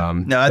yeah.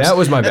 No, that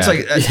was my bad.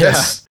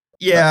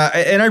 Yeah,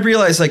 and I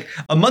realized like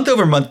a month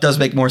over month does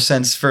make more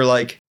sense for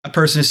like a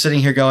person who's sitting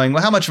here going,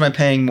 well, how much am I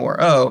paying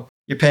more? Oh,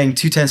 you're paying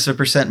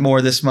 0.2%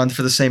 more this month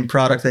for the same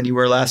product than you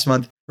were last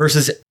month.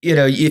 Versus,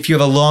 if you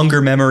have a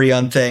longer memory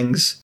on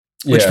things,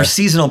 which for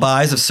seasonal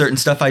buys of certain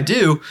stuff I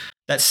do,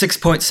 that's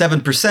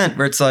 6.7%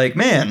 where it's like,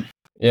 man,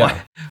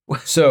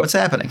 what's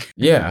happening?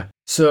 Yeah.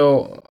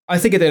 So I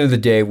think at the end of the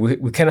day, we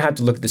kind of have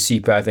to look at the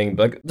CPI thing.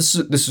 But like this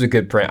is a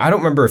good print. I don't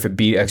remember if it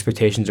beat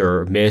expectations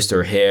or missed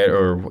or hit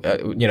or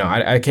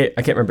I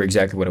can't remember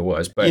exactly what it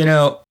was. But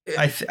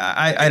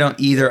I don't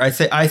either. I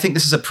think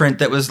this is a print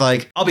that was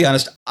like, I'll be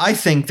honest. I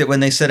think that when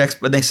they set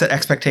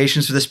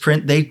expectations for this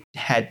print, they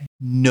had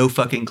no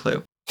fucking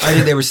clue. I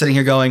think they were sitting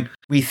here going,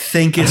 we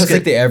think it's. I don't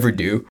think they ever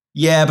do.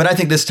 Yeah, but I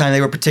think this time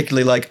they were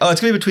particularly like, oh, it's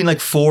gonna be between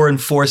like 4 and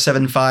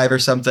 4.75 or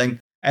something.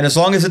 And as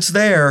long as it's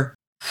there,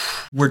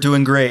 we're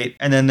doing great.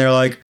 And then they're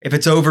like, if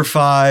it's over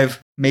 5,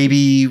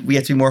 maybe we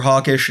have to be more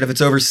hawkish. And if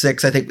it's over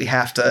 6, I think we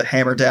have to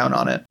hammer down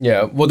on it.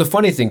 Yeah. Well, the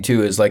funny thing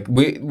too is like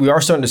we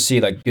are starting to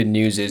see like good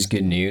news is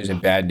good news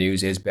and bad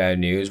news is bad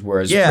news.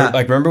 Whereas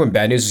like remember when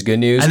bad news is good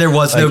news? And there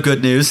was no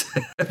good news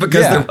because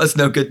there was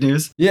no good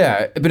news.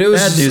 Yeah, but it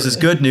was bad news is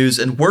good news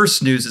and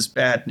worse news is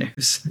bad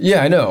news.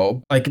 Yeah, I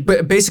know. Like,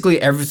 but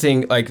basically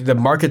everything, like the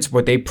markets,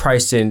 what they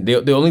priced in,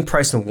 they only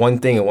priced in one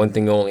thing and one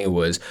thing only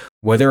was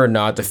whether or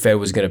not the Fed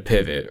was going to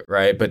pivot,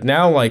 right? But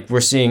now, like,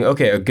 we're seeing,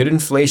 okay, a good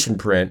inflation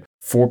print,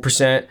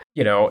 4%,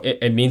 you know,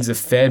 it means the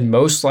Fed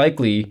most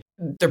likely,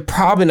 they're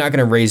probably not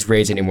going to raise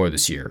rates anymore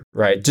this year,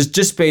 right?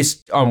 Just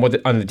based on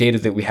on the data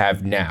that we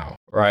have now,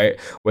 right?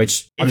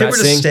 Which if it were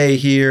to stay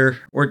here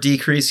or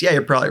decrease, yeah,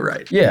 you're probably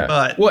right. Yeah.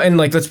 But well, and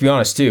like, let's be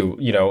honest too,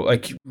 you know,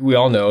 like we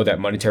all know that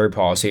monetary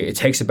policy, it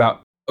takes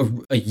about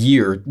a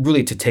year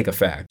really to take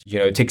effect. You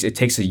know, it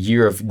takes a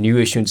year of new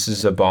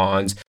issuances of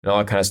bonds and all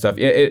that kind of stuff.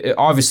 It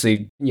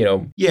obviously, you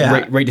know,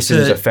 rate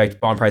decisions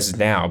affect bond prices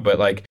now, but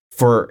like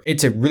for it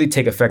to really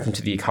take effect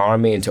into the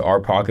economy, into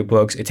our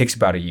pocketbooks, it takes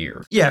about a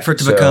year. Yeah, for it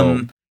to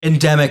become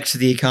endemic to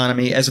the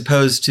economy as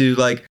opposed to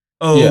like,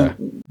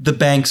 the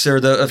banks or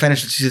the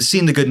financial institutions have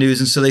seen the good news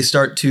and so they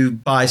start to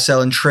buy,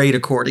 sell, and trade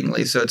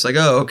accordingly. So it's like,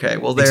 oh, okay,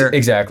 well they're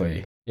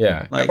exactly.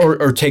 Yeah, like,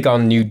 or take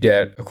on new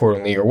debt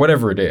accordingly, or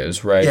whatever it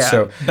is, right? Yeah,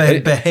 so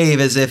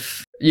behave as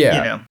if, you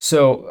know.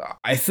 So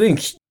I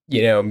think,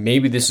 you know,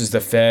 maybe this is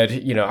the Fed.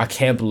 You know, I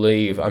can't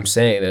believe I'm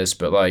saying this,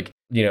 but like,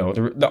 you know,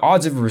 the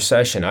odds of a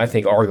recession, I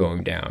think, are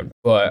going down.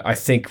 But I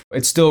think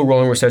it's still a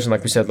rolling recession,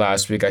 like we said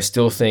last week. I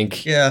still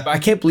think, I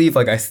can't believe,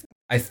 like,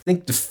 I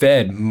think the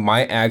Fed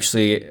might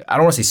actually, I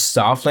don't want to say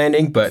soft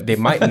landing, but they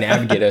might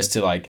navigate us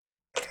to like,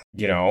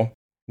 you know.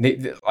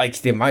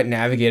 They might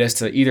navigate us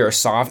to either a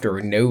soft or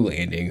a no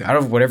landing. I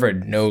don't know whatever a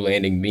no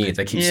landing means.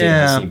 I keep saying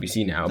on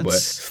CNBC now, but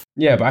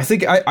I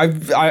think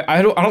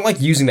I don't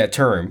like using that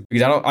term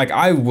because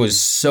I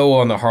was so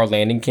on the hard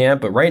landing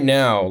camp, but right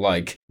now,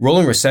 like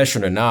rolling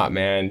recession or not,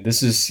 man,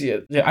 this is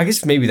I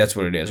guess maybe that's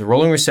what it is. A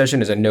rolling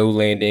recession is a no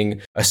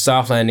landing, a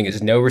soft landing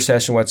is no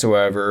recession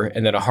whatsoever,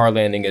 and then a hard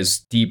landing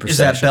is deep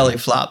recession. Is that belly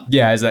flop?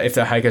 Yeah, is that if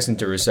they hike us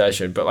into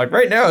recession. But like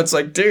right now, it's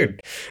like,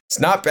 dude, it's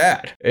not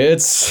bad.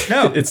 It's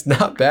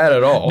not bad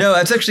at all. No,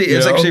 actually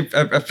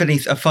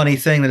a funny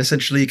thing that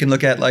essentially you can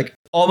look at. Like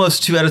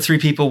almost 2 out of 3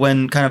 people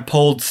when kind of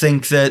polled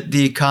think that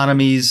the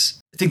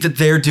economies think that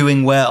they're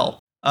doing well.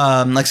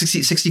 Like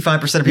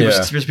 65% of people,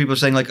 60% of people are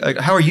saying like,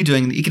 how are you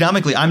doing?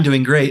 Economically, I'm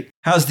doing great.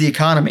 How's the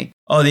economy?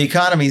 Oh, the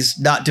economy's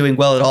not doing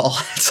well at all.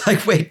 It's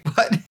like, wait,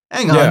 what?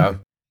 Hang on. Yeah.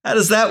 How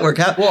does that work?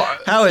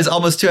 How is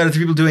almost 2 out of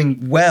 3 people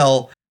doing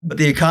well, but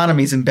the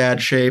economy's in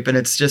bad shape? And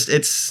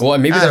well,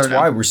 maybe that's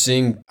why we're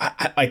seeing,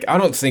 I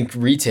don't think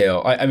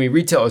retail, I mean,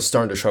 retail is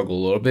starting to struggle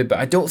a little bit, but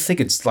I don't think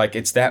it's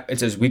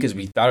as weak as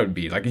we thought it would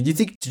be. Like, did you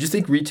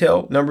think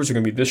retail numbers are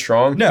going to be this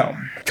strong? No.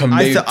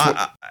 I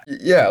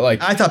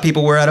thought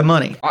people were out of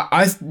money.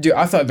 I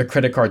thought the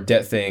credit card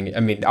debt thing,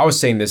 I mean, I was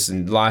saying this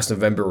in last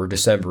November or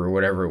December or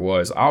whatever it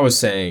was. I was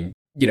saying,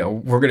 you know,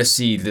 we're going to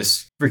see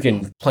this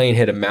freaking plane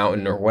hit a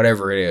mountain or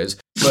whatever it is.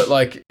 But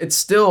like, it's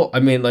still, I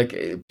mean, like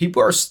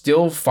people are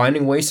still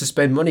finding ways to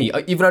spend money,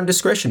 even on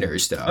discretionary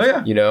stuff. Oh,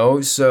 yeah. You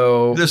know,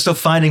 so they're still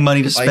finding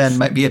money to spend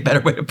might be a better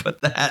way to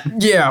put that.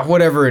 Yeah.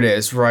 Whatever it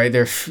is, right?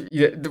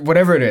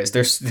 Whatever it is,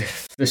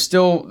 it's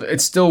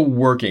still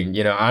working.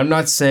 You know, I'm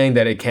not saying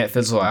that it can't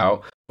fizzle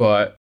out,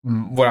 but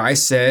what I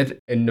said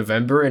in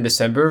November and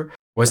December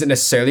wasn't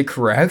necessarily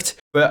correct,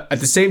 but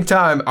at the same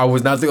time, I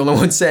was not the only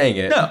one saying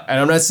it. No. And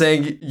I'm not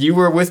saying you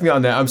were with me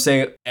on that. I'm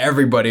saying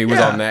everybody was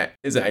on that.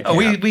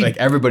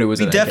 Everybody was.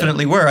 We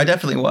definitely were. I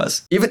definitely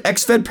was. Even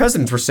ex-Fed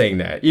presidents were saying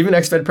that. Even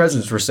ex-Fed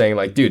presidents were saying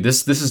like, dude,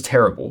 this is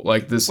terrible.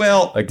 Like this.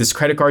 Well, like this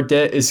credit card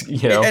debt is,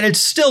 you know, and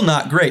it's still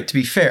not great. To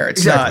be fair,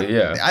 it's exactly,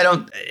 not. Yeah. I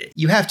don't.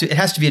 You have to. It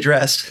has to be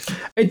addressed.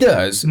 It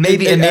does.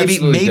 Maybe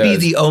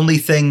the only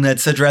thing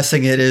that's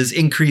addressing it is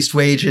increased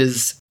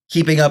wages,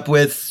 keeping up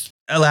with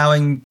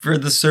allowing for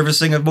the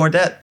servicing of more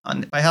debt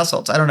by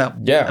households. I don't know.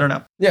 Yeah. I don't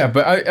know. Yeah,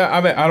 but I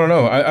mean, I don't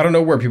know. I don't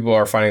know where people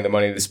are finding the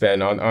money to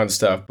spend on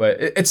stuff,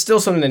 but it's still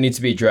something that needs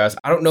to be addressed.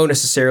 I don't know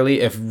necessarily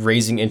if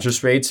raising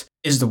interest rates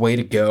is the way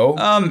to go,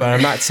 but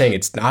I'm not saying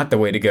it's not the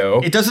way to go.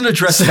 It doesn't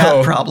address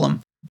that problem,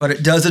 but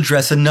it does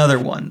address another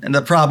one. And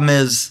the problem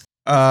is,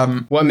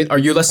 well, I mean, are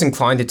you less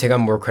inclined to take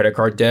on more credit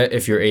card debt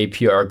if your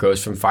APR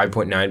goes from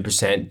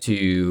 5.9%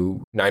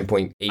 to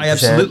 9.8%? I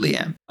absolutely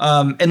am.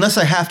 Unless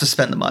I have to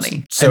spend the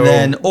money,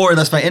 or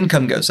unless my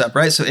income goes up,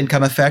 right? So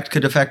income effect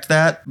could affect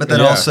that. But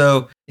then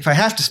also, if I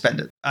have to spend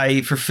it,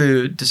 i.e. for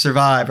food to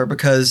survive, or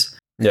because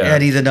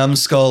Eddie the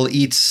numbskull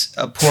eats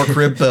a pork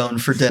rib bone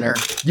for dinner.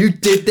 You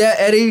did that,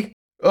 Eddie?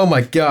 Oh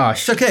my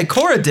gosh. It's okay.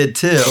 Cora did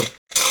too.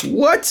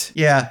 What?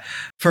 Yeah.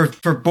 For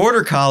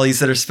border collies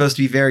that are supposed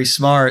to be very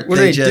smart. What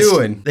are they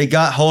doing? They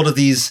got hold of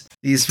these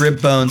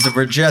rib bones and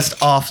were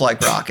just off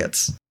like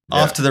rockets.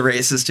 off to the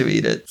races to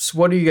eat it. So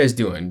what are you guys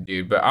doing,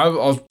 dude? But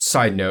I'll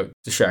side note,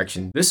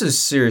 distraction. This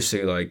is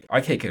seriously like,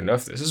 I can't get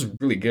enough of this. This is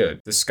really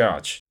good. The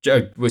scotch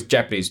with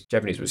Japanese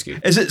whiskey.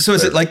 Is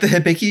it like the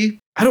Hibiki?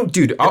 I don't,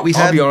 dude, I'll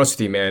be honest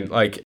with you, man.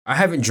 Like, I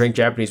haven't drank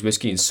Japanese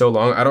whiskey in so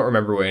long. I don't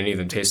remember what any of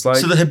them taste like.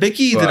 So the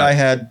Hibiki that I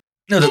had,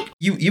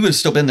 you would have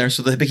still been there.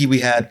 So the Hibiki we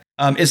had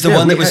is the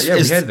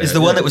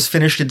one that was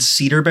finished in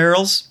cedar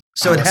barrels.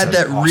 So it had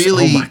that awesome.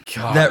 really, oh my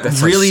God,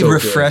 that really so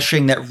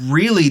refreshing, that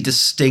really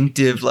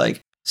distinctive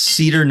like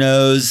cedar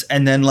nose,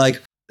 and then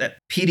like that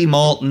peaty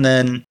malt, and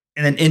then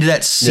into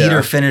that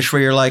cedar finish where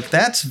you're like,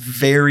 that's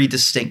very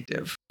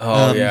distinctive.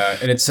 Oh yeah,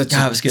 and it's such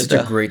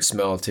a great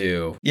smell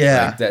too.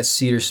 Yeah, like, that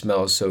cedar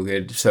smell is so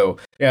good. So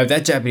yeah,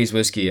 that Japanese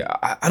whiskey,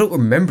 I don't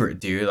remember it,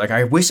 dude. Like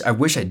I wish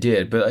I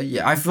did, but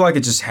yeah, I feel like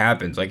it just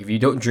happens. Like if you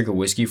don't drink a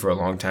whiskey for a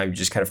long time, you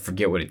just kind of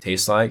forget what it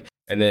tastes like.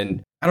 And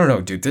then, I don't know,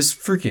 dude, this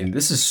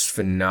is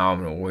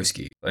phenomenal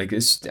whiskey. Like,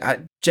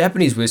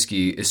 Japanese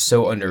whiskey is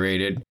so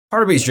underrated.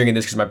 Part of me is drinking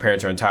this because my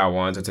parents are in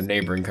Taiwan, so it's a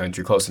neighboring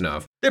country, close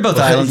enough. They're both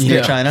islands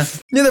near China.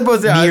 Yeah, they're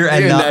both near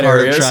and not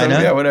part of China.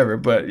 So, yeah, whatever.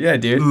 But yeah,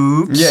 dude.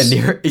 Oops. Yeah,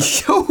 near.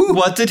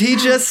 What did he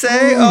just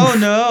say? Oh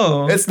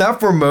no. It's not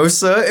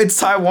Formosa. It's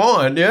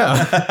Taiwan.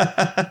 Yeah.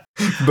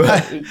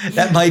 But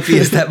that might be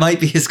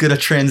as good a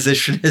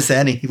transition as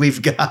any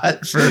we've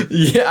got for.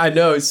 Yeah, I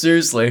know.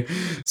 Seriously.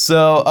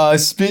 So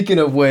speaking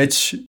of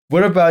which,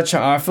 what about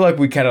China? I feel like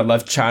we kind of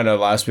left China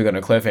last week on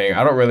a cliffhanger.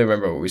 I don't really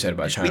remember what we said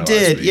about China. We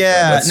did, last week,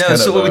 yeah. No,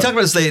 so what we talked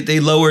about is they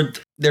lowered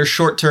their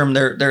short term,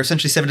 their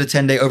essentially 7 to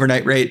 10 day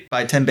overnight rate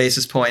by 10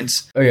 basis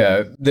points. Oh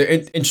yeah,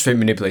 the interest rate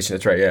manipulation.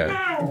 That's right.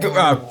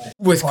 Yeah,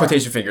 with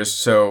quotation fingers.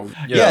 So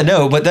yeah,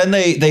 no, but then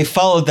they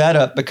followed that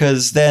up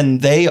because then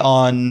they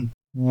on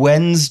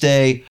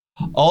Wednesday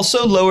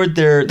also lowered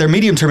their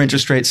medium term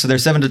interest rate. So their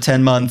 7 to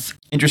 10 month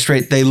interest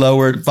rate they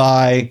lowered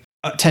by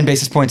 10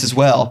 basis points as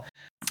well.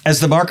 As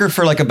the marker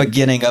for like a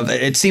beginning of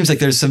it seems like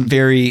there's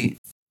going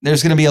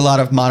to be a lot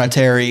of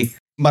monetary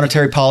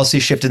policy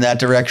shift in that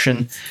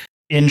direction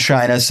in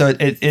China. So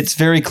it's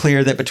very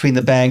clear that between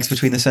the banks,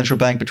 between the central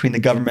bank, between the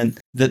government,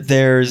 that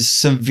there's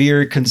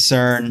severe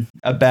concern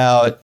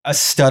about a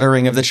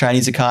stuttering of the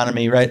Chinese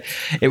economy, right?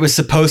 It was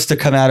supposed to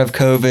come out of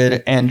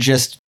COVID and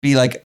just be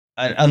like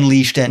an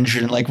unleashed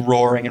engine, like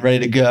roaring and ready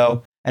to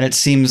go. And it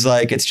seems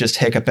like it's just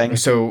hiccuping.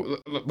 So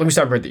let me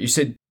stop right there. You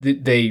said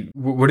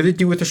what did they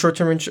do with the short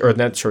term interest, or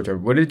not short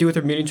term? What did they do with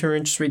their medium term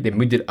interest rate? They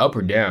moved it up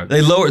or down?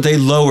 They lowered it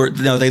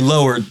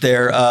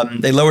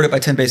by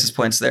 10 basis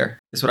points. There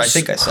is what I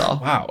think I saw.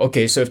 Wow.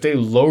 Okay. So if they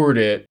lowered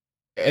it,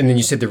 and then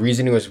you said the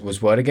reasoning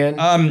was what again?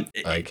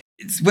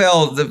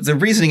 The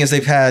reasoning is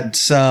they've had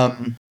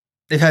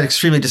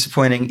extremely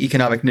disappointing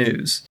economic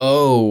news.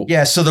 Oh.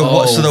 Yeah.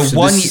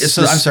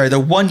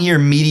 The 1 year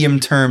medium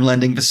term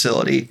lending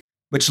facility,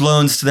 which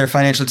loans to their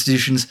financial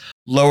institutions,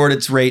 lowered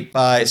its rate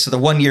by, so the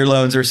 1 year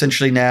loans are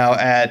essentially now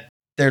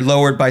they're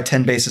lowered by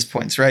 10 basis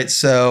points, right?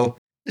 So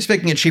just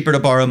making it cheaper to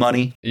borrow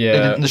money.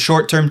 Yeah. In the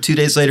short term, 2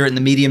 days later in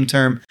the medium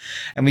term.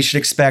 And we should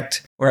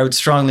expect, or I would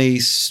strongly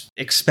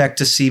expect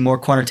to see more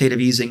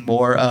quantitative easing,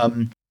 more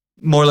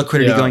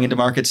liquidity going into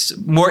markets,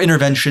 more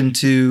intervention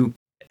to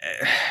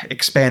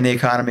expand the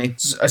economy.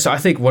 So I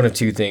think one of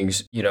two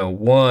things,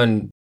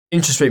 one,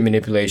 interest rate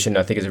manipulation,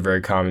 I think is a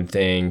very common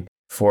thing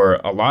for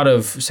a lot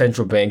of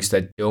central banks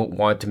that don't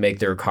want to make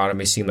their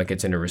economy seem like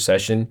it's in a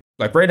recession.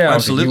 Like right now in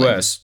the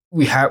US,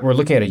 we're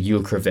looking at a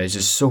yield curve that is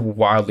just so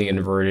wildly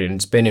inverted, and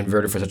it's been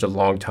inverted for such a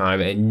long time.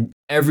 And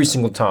every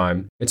single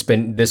time it's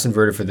been this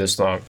inverted for this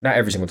long. Not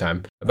every single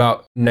time.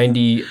 About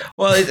 90.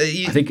 Well, I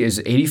think is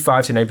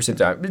 85 to 90%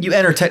 time. You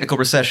enter technical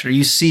recession, or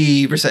you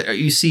see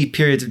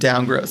periods of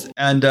downgrowth,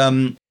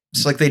 and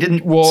it's like they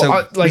didn't.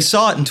 Well, we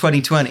saw it in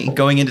 2020,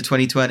 going into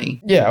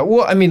 2020. Yeah,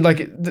 well, I mean,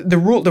 like the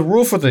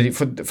rule for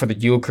the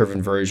yield curve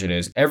inversion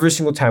is every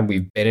single time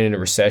we've been in a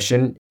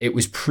recession, it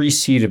was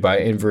preceded by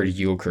an inverted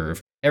yield curve.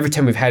 Every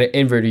time we've had an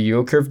inverted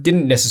yield curve,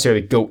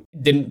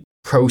 didn't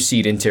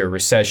proceed into a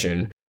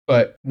recession.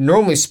 But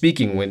normally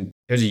speaking, when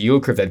there's a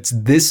yield curve that's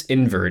this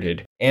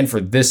inverted and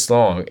for this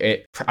long,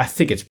 I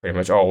think it's pretty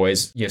much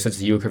always, since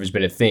the yield curve has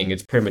been a thing,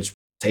 it's pretty much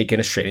taken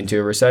us straight into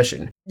a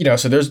recession.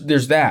 So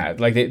there's that.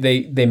 Like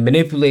they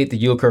manipulate the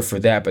yield curve for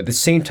that, but at the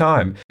same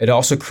time, it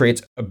also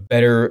creates a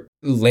better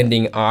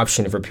lending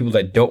option for people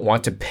that don't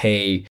want to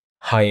pay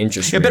high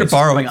interest rates. A better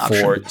borrowing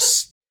option.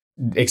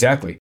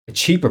 Exactly. A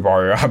cheaper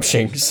borrowing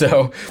option.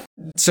 So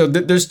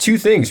there's two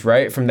things,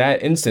 right? From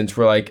that instance,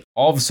 where like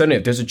all of a sudden,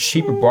 if there's a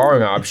cheaper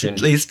borrowing option,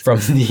 at least from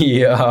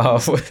the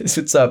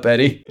what's up,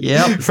 Eddie?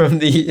 Yeah, from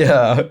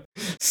the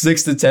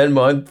 6 to 10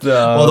 month.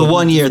 The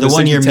 1 year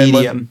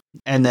medium,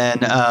 and then.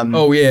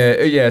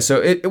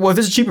 So if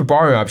there's a cheaper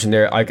borrowing option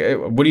there, like,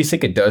 what do you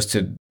think it does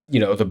to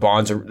the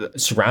bonds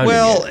surrounding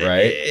it,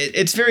 right?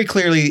 It's very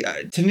clearly,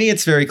 to me,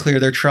 it's very clear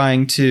they're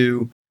trying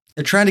to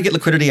get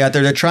liquidity out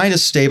there. They're trying to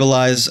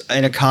stabilize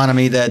an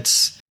economy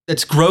that's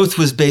growth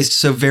was based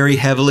so very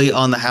heavily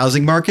on the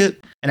housing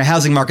market, and a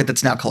housing market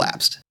that's now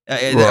collapsed,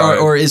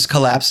 or is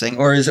collapsing,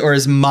 or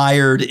is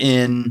mired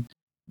in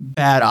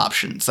bad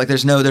options. Like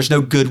there's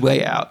no good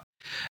way out.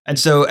 And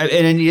so,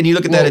 and you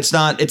look at that,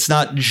 Well- it's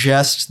not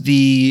just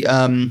the,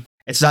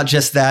 it's not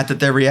just that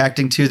they're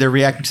reacting to. They're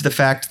reacting to the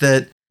fact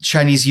that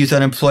Chinese youth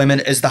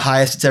unemployment is the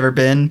highest it's ever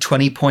been,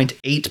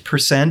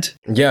 20.8%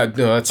 Yeah,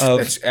 no, that's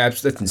Of-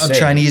 that's insane. of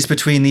Chinese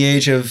between the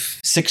age of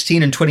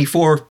 16 and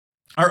 24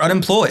 are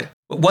unemployed.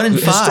 1 in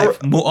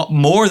 5,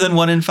 more than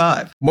 1 in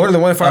 5 More than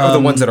 1 in 5 are the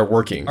ones that are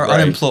working, are right?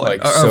 unemployed.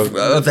 Like,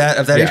 Of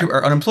that yeah. age group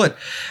are unemployed.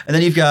 And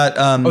then you've got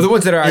the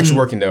ones that are actually in-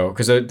 working though,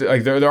 because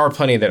like there are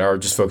plenty that are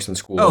just focused on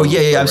school. Oh yeah,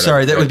 or I'm whatever,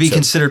 sorry. That right? would be So,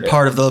 considered yeah.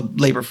 part of the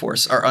labor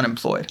force are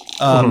unemployed.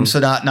 So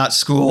not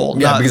school.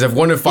 Yeah, not, because if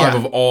 1 in 5 yeah.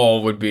 of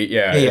all would be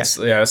it's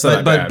it's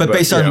not but bad, but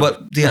based you on know.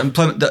 what the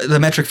unemployment, the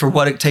metric for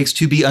what it takes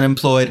to be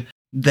unemployed,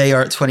 they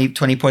are at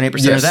 20.8%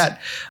 of Yes.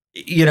 that.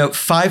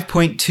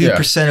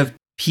 5.2% of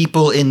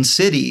people in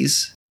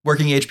cities,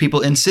 working age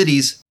people in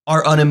cities,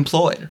 are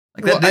unemployed.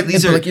 Like Well,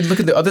 these but are like you look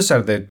at the other side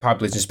of the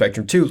population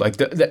spectrum too, like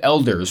the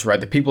elders, right?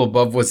 The people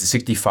above what's the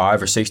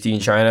 65 or 60 in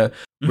China,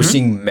 we're Mhm.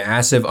 seeing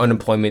massive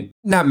unemployment,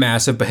 not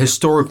massive, but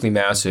historically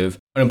massive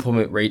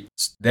unemployment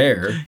rates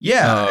there.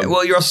 yeah.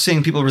 Well, you're also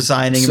seeing people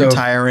resigning, so- and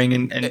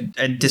retiring,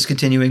 and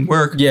discontinuing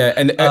work. Yeah,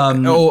 and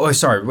Um,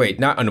 sorry, wait,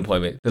 not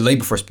unemployment, the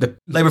labor force, the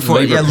Labor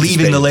force, leaving the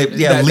participating. labor,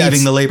 That- leaving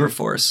that's- the labor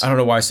force. I don't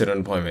know why I said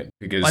unemployment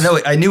because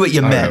I knew what you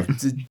I don't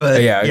meant, know.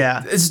 but yeah,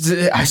 yeah.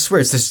 I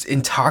swear it's this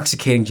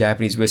intoxicating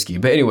Japanese whiskey.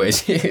 But anyways,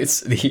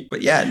 it's the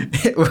But yeah,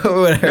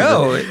 whatever.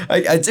 No.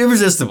 It's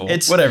irresistible.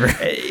 it's whatever.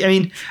 I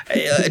mean,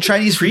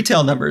 Chinese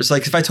retail numbers.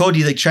 Like if I told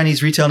you that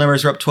Chinese retail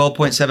numbers are up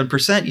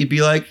 12.7%, you'd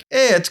be like,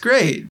 "Hey, it's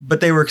great." But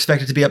they were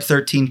expected to be up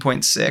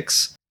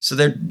 13.6, so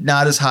they're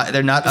not as high.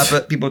 They're not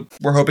up. People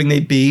were hoping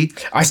they'd be.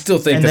 I still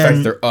think And the fact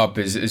then- that they're up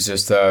is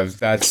just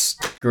that's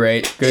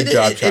great. Good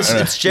job, China.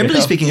 It's generally You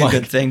know? speaking a Like,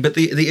 good thing, but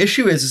the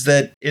issue is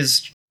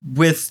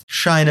with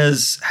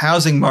China's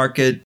housing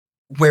market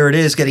where it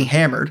is getting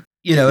hammered.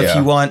 If Yeah.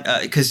 you want,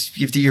 because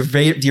your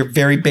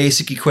very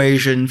basic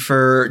equation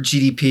for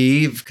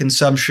GDP, of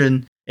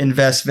consumption,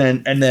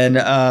 investment, and then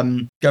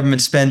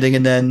government spending,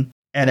 and then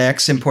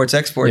NX, imports,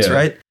 exports, Yeah.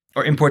 right?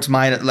 Or imports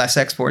minus less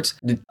exports.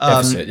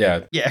 deficit.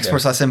 Yeah. Yeah,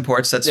 exports less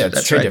imports. That's It's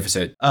that's trade right.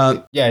 deficit.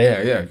 Yeah,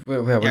 Yeah.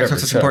 Whatever.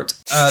 exports less sure. imports.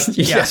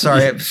 Yeah,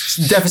 sorry.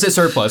 Deficit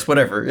surplus.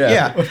 Whatever.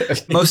 Yeah.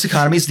 Most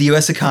economies, the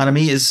U.S.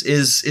 economy is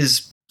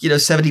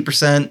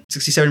 70%,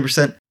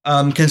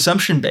 60-70%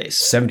 consumption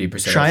based.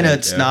 70%. China,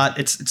 it's not.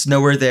 It's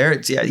nowhere there.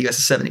 It's the U.S.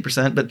 is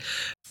 70%, but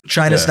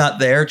China's Yeah. not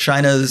there.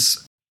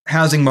 China's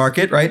housing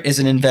market, right, is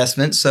an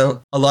investment.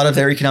 So a lot of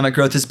their economic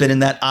growth has been in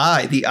the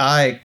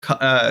I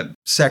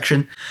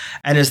section,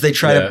 and as they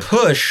try Yeah. to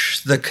push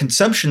the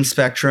consumption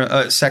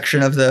spectrum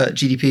section of the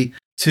GDP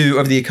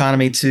of the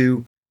economy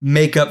to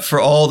make up for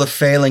all the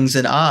failings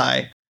in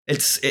I.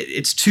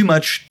 It's too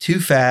much, too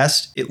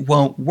fast. It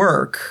won't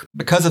work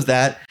because of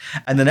that.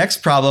 And the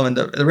next problem, and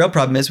the real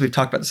problem is, we've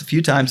talked about this a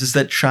few times, is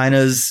that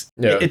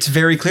Yeah. it's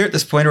very clear at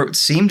this point, or it would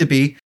seem to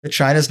be, that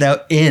China's now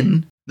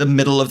in the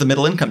middle of the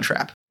middle income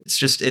trap. It's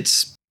just,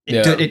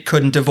 it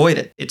couldn't avoid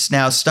it. It's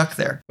now stuck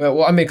there.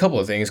 Well, I mean, a couple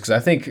of things, because I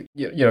think,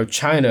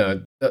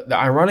 China, the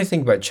ironic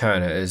thing about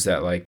China is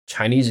that, like,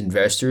 Chinese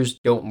investors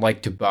don't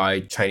like to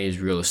buy Chinese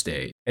real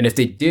estate. And if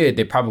they did,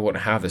 they probably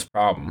wouldn't have this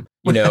problem,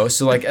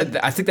 So, like,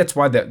 I think that's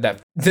why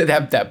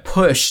that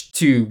push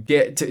to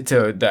get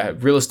to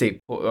that real estate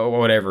or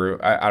whatever,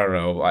 I don't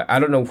know. I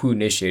don't know who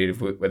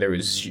initiated it, whether it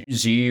was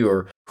Xi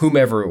or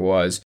whomever it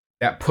was.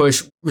 That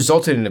push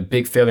resulted in a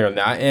big failure on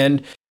that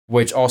end,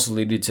 which also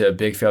led to a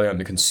big failure on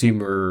the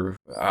consumer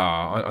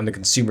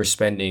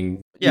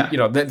spending. Yeah.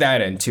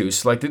 That end too.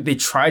 So like they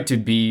tried to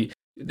do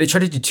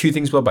two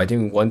things well by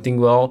doing one thing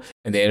well,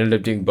 and they ended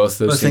up doing both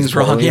those things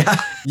wrong. poorly.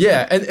 Yeah.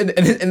 Yeah,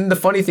 and the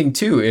funny thing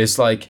too is,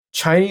 like,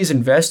 Chinese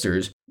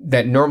investors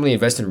that normally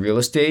invest in real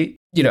estate,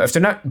 if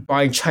they're not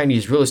buying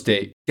Chinese real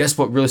estate, guess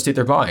what real estate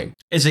they're buying?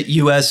 Is it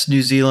U.S.,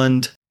 New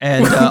Zealand,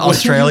 and Wouldn't you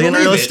Australian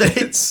real believe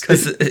it? estate?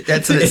 Because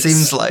that's what it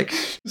seems like.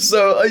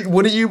 So, like,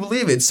 wouldn't you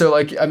believe it? So,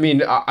 like, I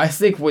mean, I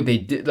think what they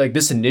did, like,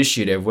 this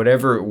initiative,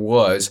 whatever it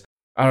was,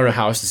 I don't know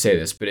how else to say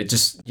this, but it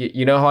just,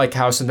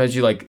 how sometimes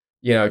you, like,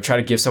 try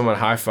to give someone a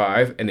high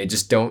five and they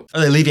just don't Oh,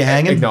 they leave you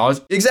hanging?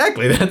 acknowledge.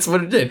 Exactly, that's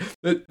what it did.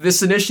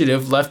 This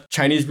initiative left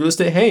Chinese real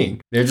estate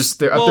hanging. They're up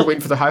there waiting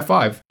for the high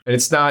five, and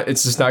it's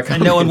just not coming.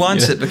 And no one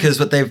wants it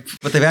because what they've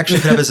actually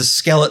put up is a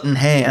skeleton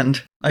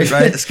hand, right?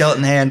 A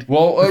skeleton hand.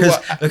 Well,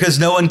 because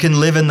no one can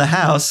live in the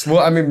house. Well,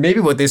 I mean, maybe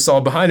what they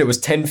saw behind it was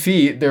 10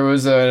 feet. There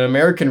was an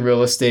American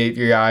real estate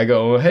guy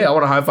going, "Hey, I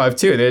want a high five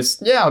too."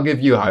 I'll give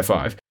you a high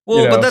five.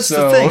 Well, but that's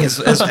the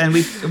thing, and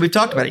we've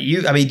talked about it.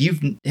 You've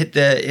hit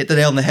the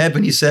nail on the head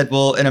when you said,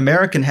 well, an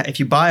American, if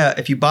you buy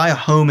a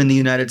home in the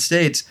United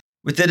States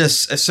within a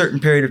certain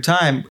period of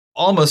time,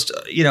 almost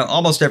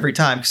every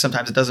time, because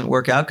sometimes it doesn't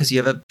work out because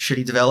you have a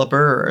shitty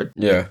developer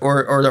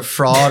or the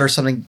fraud or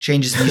something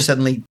changes and you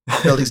suddenly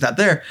building's not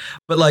there.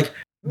 But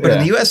in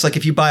the US, like,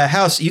 if you buy a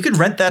house, you can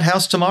rent that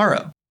house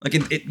tomorrow. Like,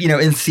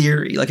 in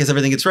theory, like, as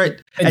everything gets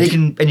right, and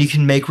you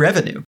can make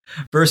revenue.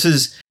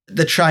 Versus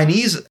the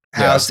Chinese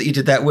house that you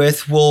did that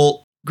with.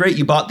 Well, great,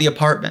 you bought the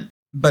apartment,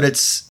 but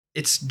it's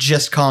it's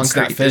just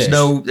concrete. finished.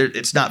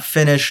 It's not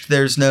finished.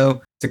 There's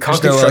no It's a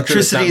concrete structure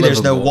that's not electricity.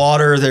 There's no livable.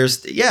 water.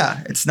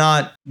 It's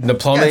not. The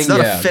plumbing, It's not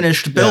a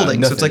finished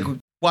building. So it's like, nothing.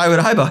 why would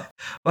I buy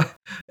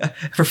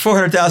for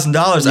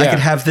 $400,000? I Yeah. could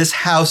have this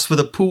house with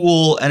a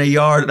pool and a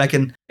yard, and I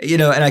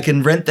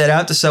can rent that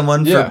out to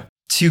someone Yeah. for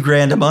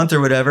 $2,000 a month or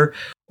whatever,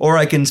 or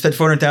I can spend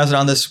 $400,000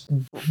 on this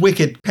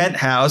wicked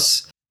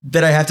penthouse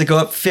that I have to go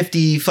up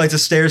 50 flights of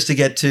stairs to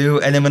get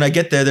to, and then when I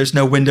get there, there's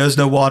no windows,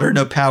 no water,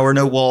 no power,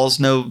 no walls,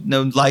 no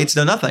lights,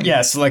 no nothing.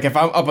 Yeah, so like if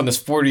I'm up on this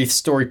 40th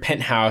story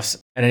penthouse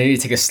and I need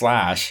to take a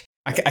slash,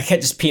 I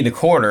can't just pee in the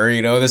corner,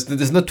 you know.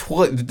 There's no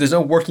toilet. There's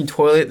no working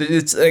toilet.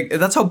 It's like,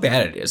 that's how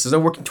bad it is. There's no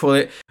working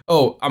toilet.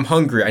 Oh, I'm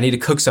hungry. I need to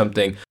cook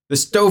something. The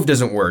stove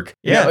doesn't work.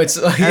 You Yeah. know,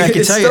 it's like, And I can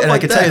it's tell you, stuff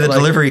like that, the like,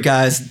 delivery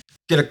guy's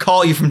gonna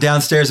call you from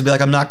downstairs and be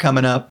like, "I'm not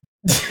coming up.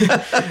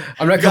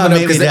 I'm not coming up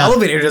because the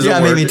elevator doesn't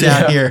yeah, work. meet me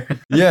down Yeah. here."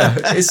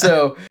 Yeah.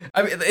 So,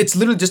 I mean, it's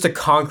literally just a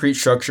concrete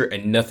structure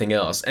and nothing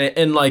else.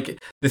 And like,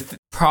 the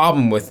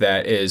problem with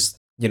that is,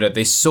 you know,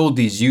 they sold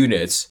these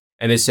units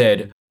and they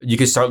said you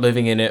can start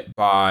living in it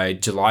by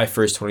July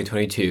 1st,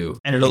 2022.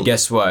 And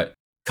guess what?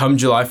 Come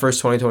July 1st,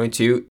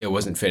 2022, it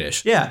wasn't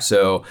finished. Yeah.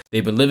 So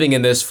they've been living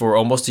in this for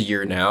almost a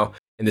year now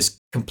in this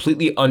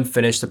completely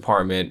unfinished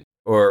apartment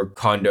or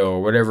condo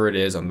or whatever it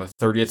is on the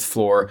 30th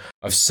floor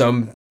of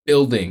some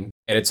building.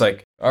 And it's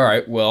like, all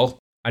right, well,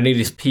 I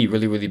need to pee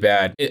really, really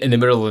bad in the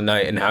middle of the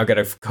night, and now I got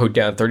to go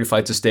down 30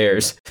 flights of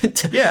stairs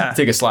to Yeah.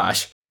 take a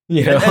slash.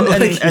 You know,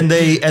 and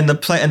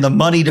the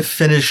money to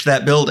finish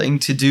that building,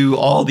 to do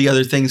all the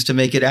other things to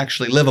make it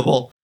actually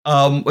livable,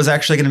 was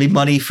actually going to be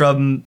money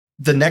from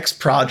the next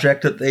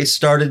project that they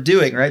started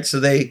doing, right?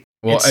 So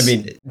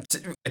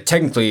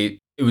technically,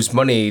 it was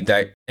money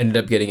that ended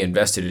up getting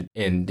invested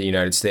in the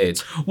United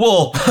States.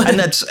 Well, and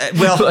that's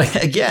Like-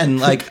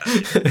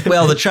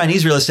 the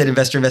Chinese real estate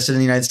investor invested in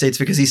the United States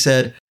because he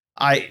said,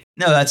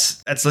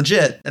 that's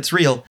legit, that's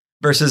real.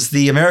 Versus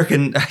the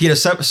American,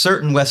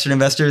 certain Western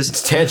investors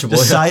It's tangible.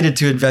 decided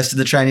to invest in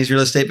the Chinese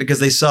real estate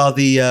because they saw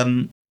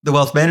the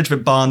wealth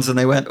management bonds and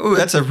they went, "Ooh,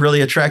 that's a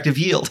really attractive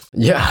yield."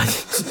 Yeah.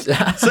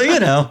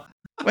 So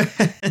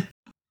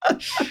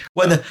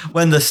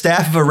when the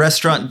staff of a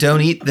restaurant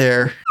don't eat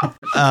there,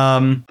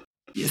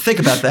 think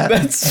about that.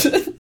 That's.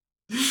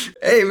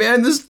 Hey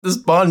man, this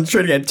bond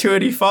trading at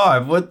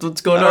 285.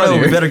 What's going on Oh,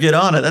 here? we better get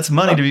on it. That's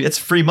money it's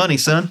free money,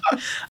 son.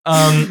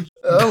 Oh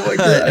my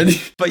god.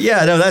 But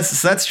yeah, no,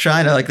 that's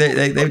China. Like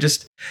they've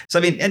just. So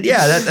I mean, and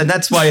yeah,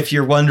 that's why if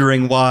you're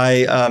wondering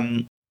why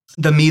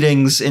the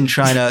meetings in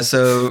China,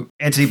 so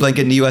Antony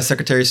Blinken, the U.S.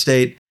 Secretary of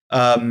State,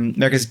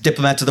 America's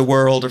diplomat to the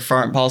world or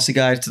foreign policy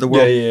guy to the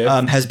world,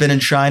 Yeah. has been in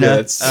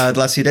China the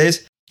last few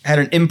days. Had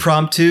an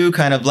impromptu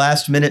kind of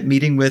last minute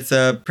meeting with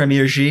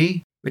Premier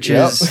Xi, which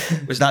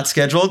was not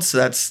scheduled. So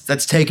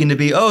that's taken to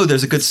be,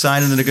 there's a good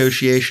sign in the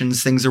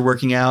negotiations. Things are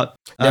working out.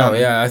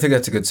 I think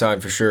that's a good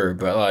sign for sure.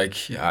 But like,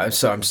 I'm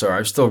sorry,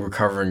 I'm still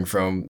recovering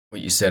from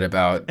what you said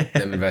about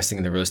them investing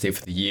in the real estate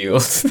for the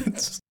yield.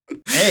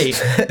 Hey,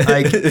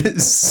 like,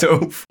 it's so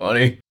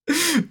funny.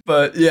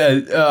 But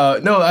yeah,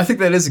 no, I think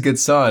that is a good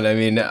sign. I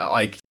mean,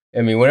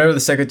 whenever the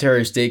Secretary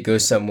of State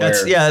goes somewhere,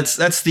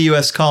 that's the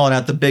U.S. calling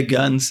out the big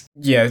guns.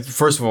 Yeah,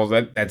 first of all,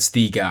 that's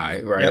the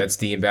guy, right? Yep. That's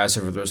the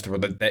ambassador for the rest of the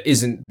world. That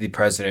isn't the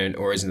president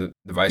or isn't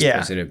the vice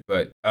president.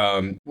 But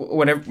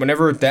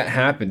whenever that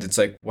happens, it's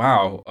like,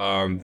 wow,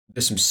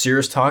 there's some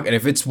serious talk, and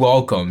if it's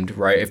welcomed,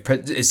 right?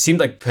 It seemed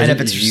like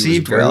President it's Xi was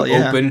received very well,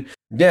 yeah. open.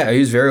 Yeah, he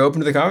was very open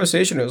to the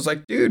conversation. It was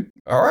like, dude,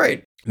 all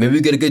right, maybe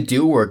we get a good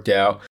deal worked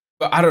out.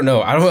 But I don't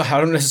know. I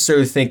don't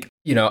necessarily think,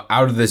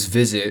 out of this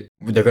visit,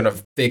 they're going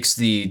to fix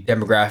the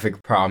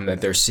demographic problem that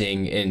they're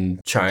seeing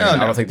in China. Oh,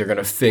 no. I don't think they're going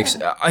to fix.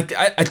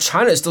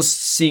 China is still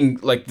seeing,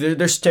 like,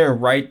 they're staring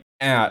right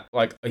at,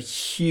 like, a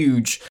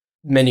huge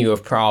menu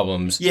of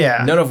problems.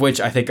 Yeah. None of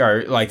which I think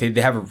are, like,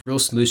 they have a real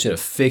solution of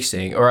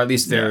fixing, or at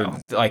least they're,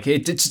 like,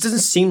 it just doesn't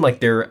seem like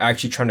they're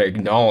actually trying to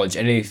acknowledge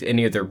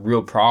any of their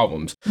real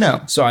problems.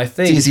 No. So I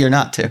think It's easier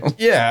not to.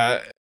 yeah,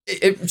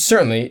 it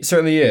certainly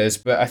is.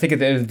 But I think at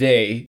the end of the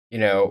day,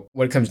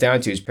 what it comes down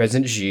to is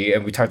President Xi,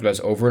 and we talked about this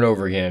over and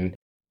over again,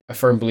 a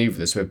firm believer of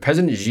this, but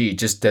President Xi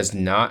just does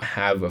not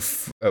have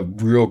a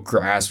real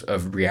grasp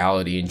of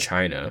reality in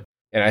China.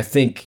 And I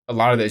think a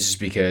lot of this is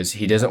because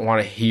he doesn't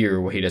want to hear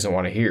what he doesn't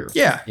want to hear.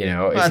 Yeah.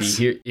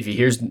 If he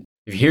hears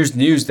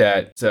news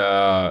that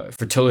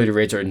fertility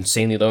rates are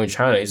insanely low in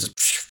China, he's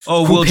just,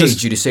 we'll paid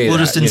just you to say we'll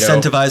that, just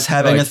incentivize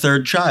having Like- a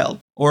third child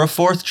or a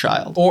fourth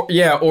child. Or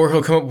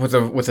he'll come up with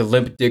a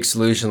limp dick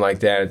solution like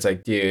that. It's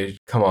like, dude,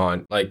 come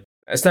on, like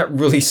that's not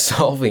really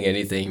solving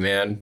anything,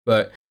 man.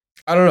 But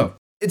I don't know.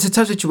 It's a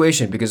tough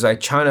situation because like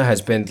China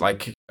has been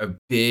like a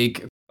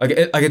big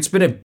it's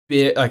been a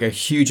bit like a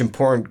huge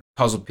important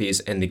puzzle piece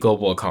in the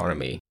global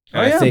economy.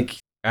 And I think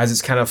as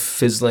it's kind of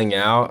fizzling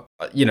out,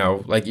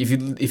 like if you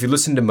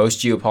listen to most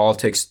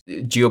geopolitics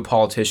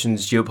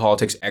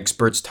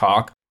experts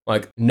talk,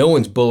 like no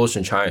one's bullish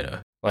in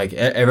China.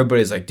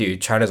 everybody's like,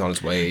 dude, China's on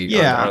its way.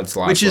 Yeah, on its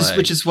last leg.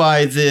 which is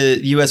why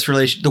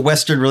the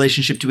Western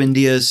relationship to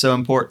India is so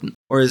important,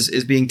 or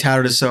is being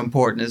touted as so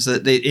important. Is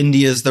that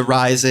India is the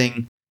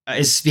rising,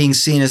 is being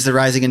seen as the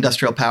rising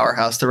industrial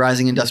powerhouse, the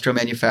rising industrial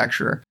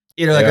manufacturer.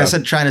 Like I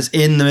said, China's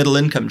in the middle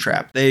income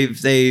trap.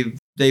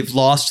 They've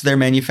lost their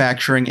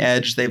manufacturing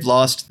edge. They've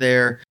lost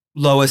their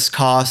lowest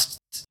cost.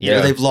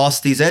 They've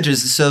lost these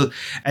edges. So,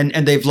 and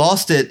they've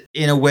lost it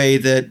in a way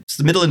that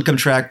the middle income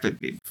trap,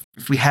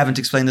 if we haven't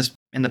explained this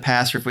in the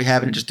past, or if we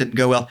haven't, it just didn't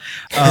go well,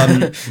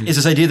 is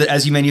this idea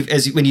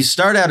that when you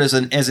start out as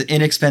an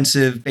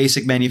inexpensive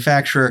basic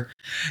manufacturer,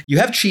 you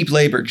have cheap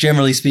labor.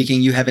 Generally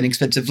speaking, you have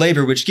inexpensive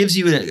labor, which gives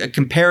you a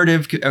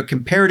comparative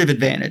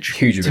advantage,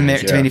 to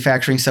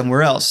manufacturing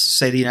somewhere else,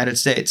 say the United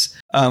States,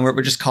 where it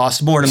would just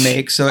cost more to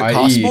make, so it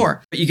costs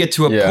more. But you get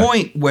to a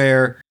point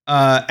where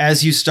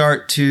as you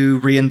start to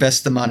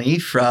reinvest the money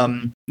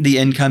from the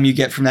income you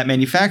get from that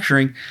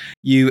manufacturing,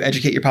 you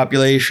educate your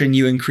population,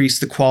 you increase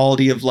the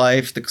quality of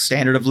life, the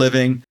standard of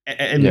living,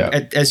 and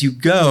as you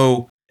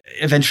go,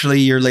 eventually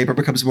your labor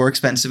becomes more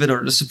expensive in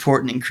order to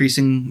support an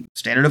increasing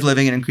standard of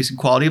living and increasing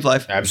quality of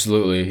life.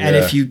 Absolutely. And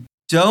if you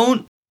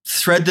don't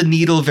thread the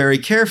needle very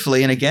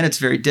carefully, and again, it's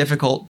very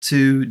difficult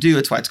to do,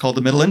 it's why it's called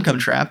the middle income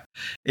trap,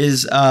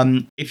 is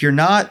if you're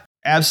not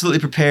absolutely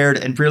prepared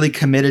and really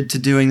committed to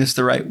doing this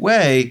the right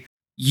way,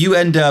 you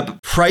end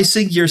up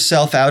pricing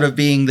yourself out of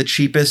being the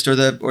cheapest,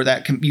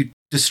 you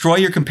destroy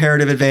your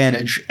comparative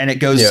advantage, and it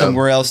goes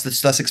somewhere else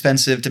that's less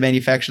expensive to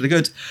manufacture the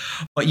goods.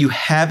 But you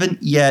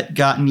haven't yet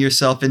gotten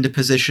yourself into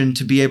position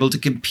to be able to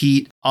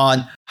compete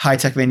on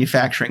high-tech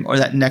manufacturing or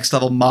that next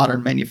level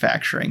modern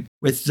manufacturing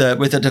with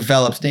a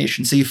developed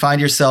nation. So you find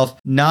yourself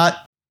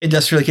not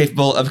industrially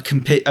capable of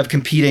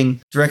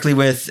competing directly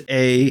with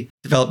a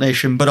developed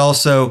nation, but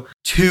also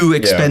too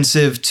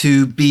expensive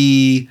to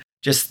be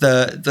just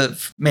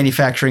the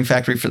manufacturing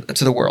factory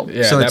to the world.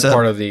 Yeah, so it's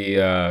part of the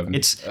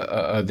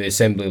the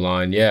assembly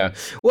line. Yeah.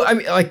 Well, I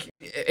mean,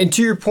 and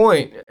to your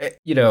point,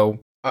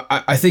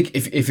 I think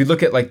if you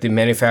look at the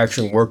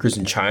manufacturing workers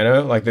in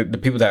China, the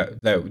people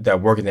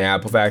that work in the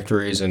Apple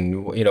factories and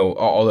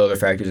all the other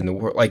factories in the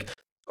world,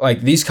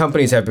 these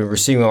companies have been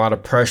receiving a lot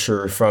of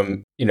pressure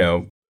from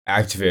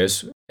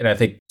activists, and I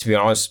think to be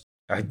honest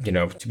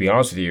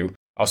with you,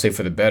 I'll say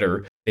for the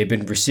better, they've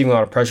been receiving a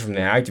lot of pressure from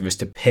the activists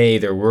to pay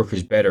their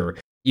workers better,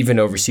 even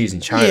overseas in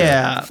China.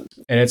 Yeah.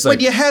 And it's when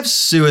you have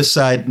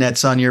suicide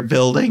nets on your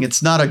building,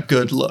 it's not a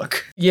good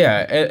look. Yeah.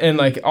 And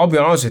I'll be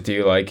honest with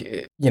you,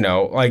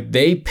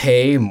 they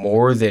pay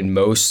more than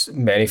most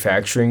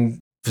manufacturing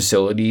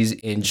facilities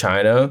in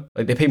China.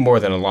 They pay more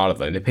than a lot of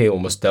them. They pay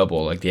almost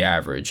double, the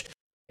average.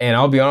 And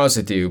I'll be honest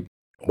with you,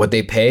 what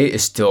they pay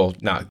is still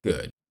not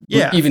good.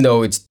 Yeah. Even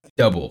though it's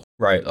double,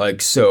 right?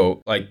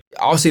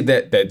 I'll say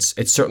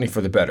it's certainly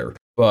for the better.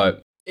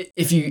 But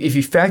if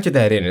you factor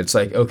that in, it's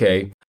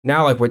okay,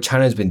 now what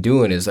China's been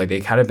doing is they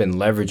kind of been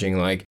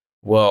leveraging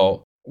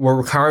well, we're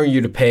requiring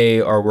you to pay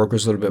our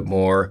workers a little bit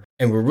more,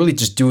 and we're really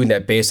just doing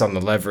that based on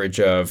the leverage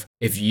of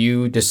if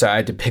you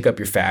decide to pick up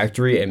your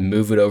factory and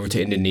move it over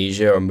to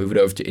Indonesia or move it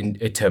over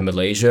to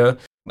Malaysia,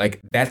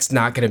 that's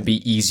not going to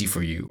be easy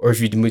for you. Or if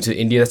you move to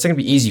India, that's not going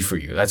to be easy for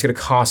you. That's going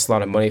to cost a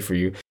lot of money for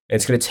you. And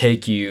it's going to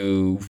take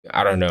you,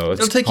 I don't know,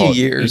 it'll take you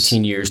years,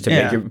 18 years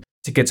to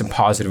get some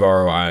positive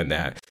ROI on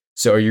that.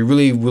 So are you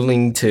really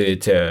willing to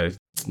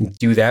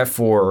do that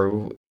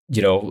for,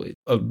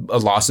 a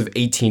loss of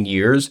 18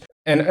 years?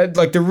 And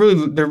they're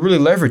really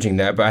leveraging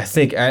that. But I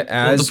think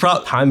as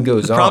time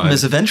goes on, the problem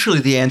is eventually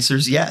the answer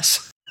is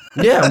yes.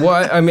 Yeah,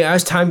 well, I mean,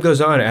 as time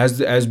goes on,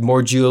 as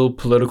more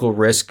geopolitical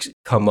risks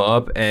come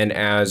up, and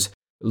as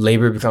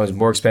labor becomes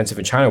more expensive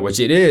in China, which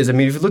it is. I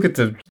mean, if you look at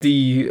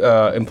the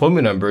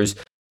employment numbers,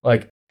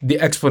 the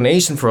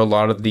explanation for a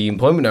lot of the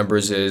employment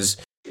numbers is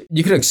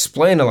you can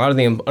explain a lot of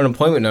the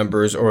unemployment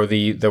numbers or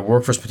the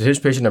workforce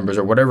participation numbers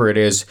or whatever it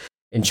is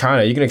in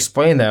China. You can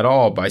explain that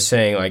all by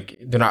saying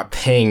they're not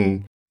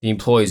paying the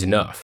employees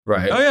enough,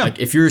 right? Oh yeah.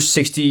 If you're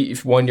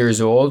 61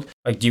 years old,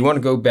 do you want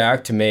to go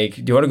back to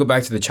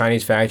the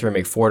Chinese factory and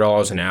make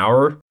 $4 an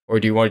hour, or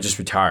do you want to just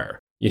retire?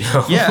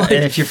 Yeah,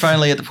 and if you're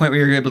finally at the point where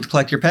you're able to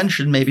collect your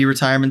pension, maybe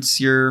retirement's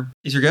your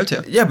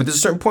go-to. Yeah, but there's a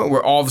certain point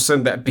where all of a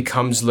sudden that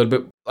becomes a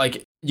little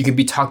bit you can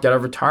be talked out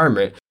of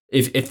retirement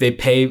if they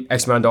pay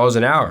X amount of dollars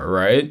an hour,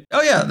 right?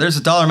 Oh yeah, there's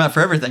a dollar amount for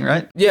everything,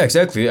 right? Yeah,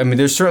 exactly. I mean,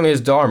 there certainly is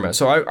a dollar amount.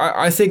 So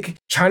I think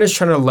China's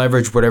trying to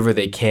leverage whatever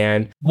they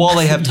can while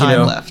they have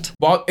time left.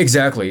 Well,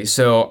 exactly.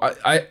 So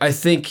I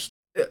think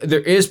there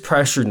is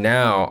pressure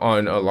now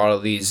on a lot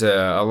of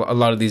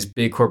these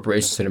big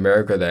corporations in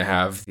America that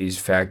have these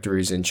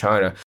factories in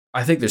China.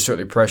 I think there's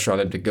certainly pressure on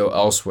them to go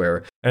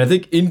elsewhere, and I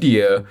think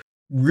India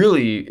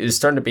really is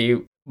starting to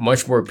be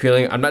much more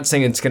appealing. I'm not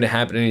saying it's going to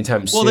happen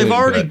anytime soon. Well, they've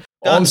already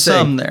done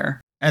some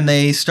there. And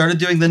they started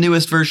doing the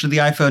newest version of the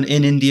iPhone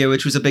in India,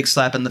 which was a big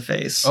slap in the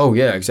face. Oh,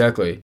 yeah,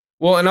 exactly.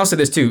 Well, and I'll say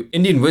this too.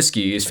 Indian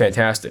whiskey is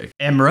fantastic.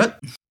 Amrut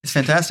is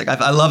fantastic.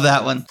 I love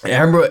that one.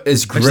 Amrut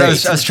is great.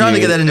 I was trying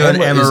to get that into an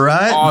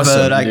Amrut, awesome,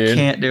 but I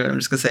can't do it. I'm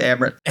just going to say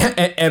Amrut.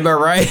 Am I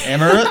right?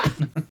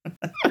 Amrut.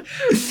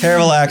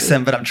 Terrible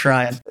accent, but I'm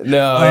trying.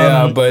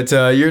 But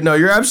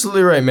you're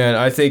absolutely right, man.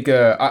 I think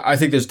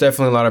there's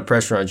definitely a lot of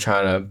pressure on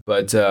China.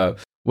 But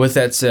with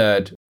that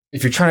said,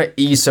 if you're trying to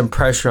ease some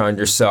pressure on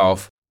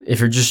yourself, if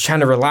you're just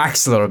trying to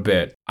relax a little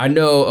bit, I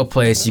know a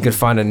place you can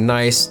find a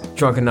nice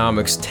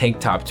Drunkenomics tank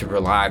top to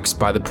relax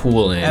by the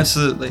pool in.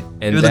 Absolutely.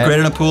 And it would look great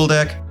on a pool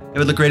deck. It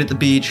would look great at the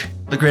beach.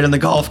 Look great on the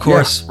golf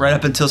course, right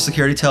up until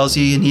security tells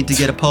you need to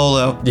get a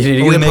polo. You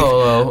need to get a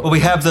polo. Well, we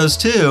have those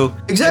too.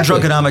 Exactly.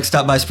 At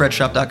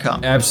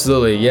drunkenomics.myspreadshop.com.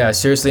 Absolutely, yeah.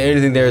 Seriously,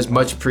 anything there is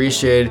much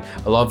appreciated.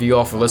 I love you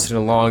all for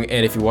listening along,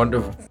 and if you want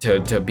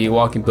to be a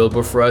walking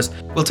billboard for us,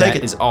 we'll take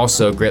it. Is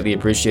also greatly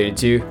appreciated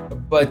too.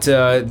 But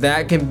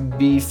that can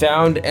be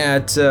found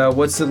at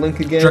what's the link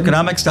again?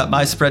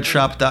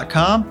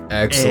 drunkenomics.myspreadshop.com.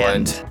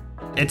 Excellent.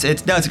 And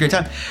it's a great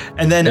time.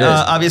 And then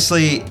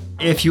obviously,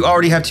 if you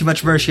already have too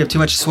much merch, you have too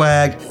much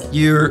swag,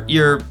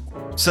 you're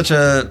such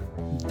a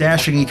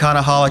dashing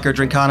econoholic or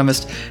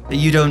drinkonomist that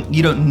you don't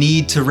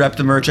need to rep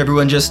the merch.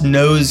 Everyone just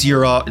knows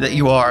that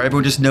you are.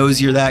 Everyone just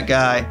knows you're that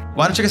guy.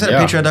 Why don't you check us out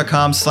at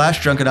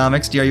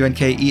patreon.com/drunkenomics,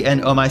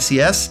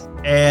 DRUNKENOMICS,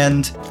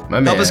 and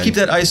help us keep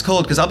that ice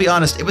cold, because I'll be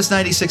honest, it was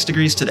 96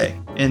 degrees today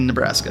in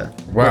Nebraska.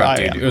 Wow,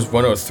 dude, it was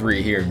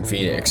 103 here in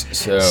Phoenix.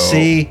 So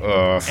see,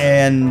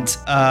 and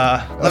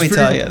let me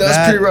tell you,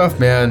 that's pretty rough,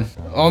 man.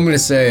 All I'm gonna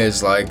say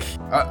is, like,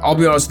 I'll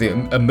be honest with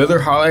you, a Miller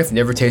High Life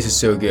never tasted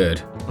so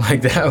good.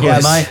 Like that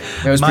was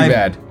pretty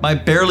bad. My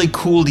barely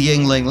cooled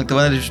Yingling, like the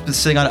one that has been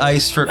sitting on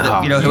ice for,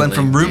 it went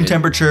from room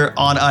temperature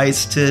on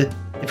ice to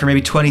for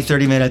maybe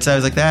 20-30 minutes. I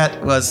was like,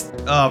 that was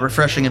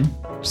refreshing and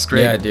just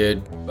great. Yeah,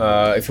 dude.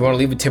 If you want to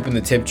leave a tip in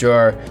the tip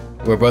jar,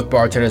 we're both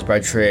bartenders by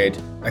trade,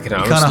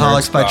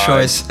 econoholics by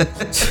choice.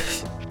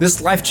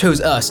 This life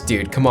chose us,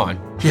 dude. Come on.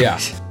 Yeah.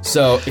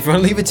 So if you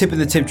want to leave a tip in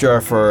the tip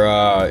jar for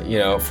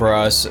for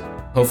us,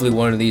 hopefully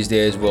one of these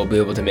days we'll be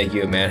able to make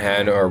you a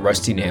Manhattan or a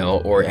Rusty Nail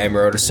or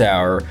Amaretto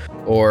Sour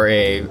or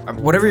a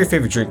whatever your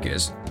favorite drink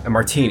is, a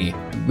martini.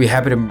 We're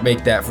happy to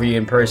make that for you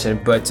in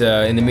person. But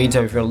in the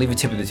meantime, if you want to leave a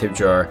tip in the tip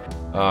jar,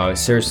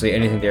 seriously,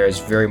 anything there is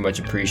very much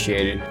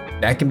appreciated.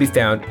 That can be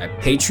found at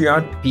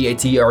Patreon,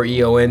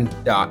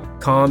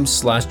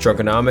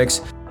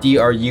 patreon.com/drunkenomics,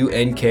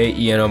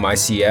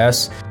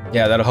 DRUNKENOMICS.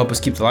 Yeah, that'll help us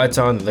keep the lights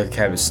on, the liquor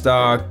cabinet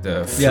stocked,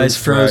 the ice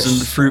frozen,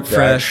 the fruit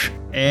fresh,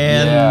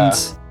 and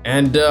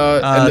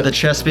the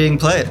chess being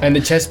played. And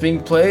the chess being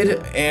played,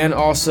 and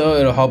also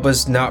it'll help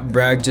us not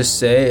brag, just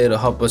say. It'll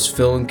help us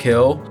fill and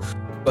kill.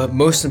 But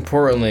most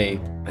importantly,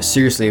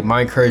 seriously,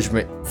 my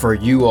encouragement for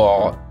you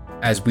all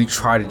as we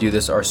try to do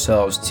this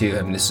ourselves too,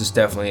 I mean, this is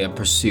definitely a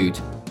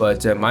pursuit,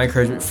 but my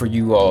encouragement for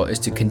you all is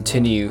to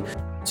continue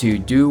to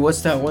do,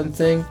 what's that one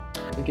thing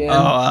again?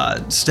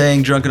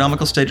 Staying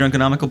drunkenomical, stay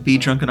drunkenomical, be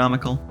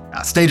drunkenomical.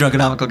 Stay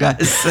drunkenomical,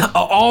 guys.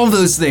 all of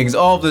those things,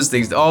 all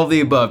of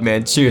the above,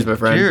 man. Cheers, my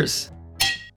friend. Cheers.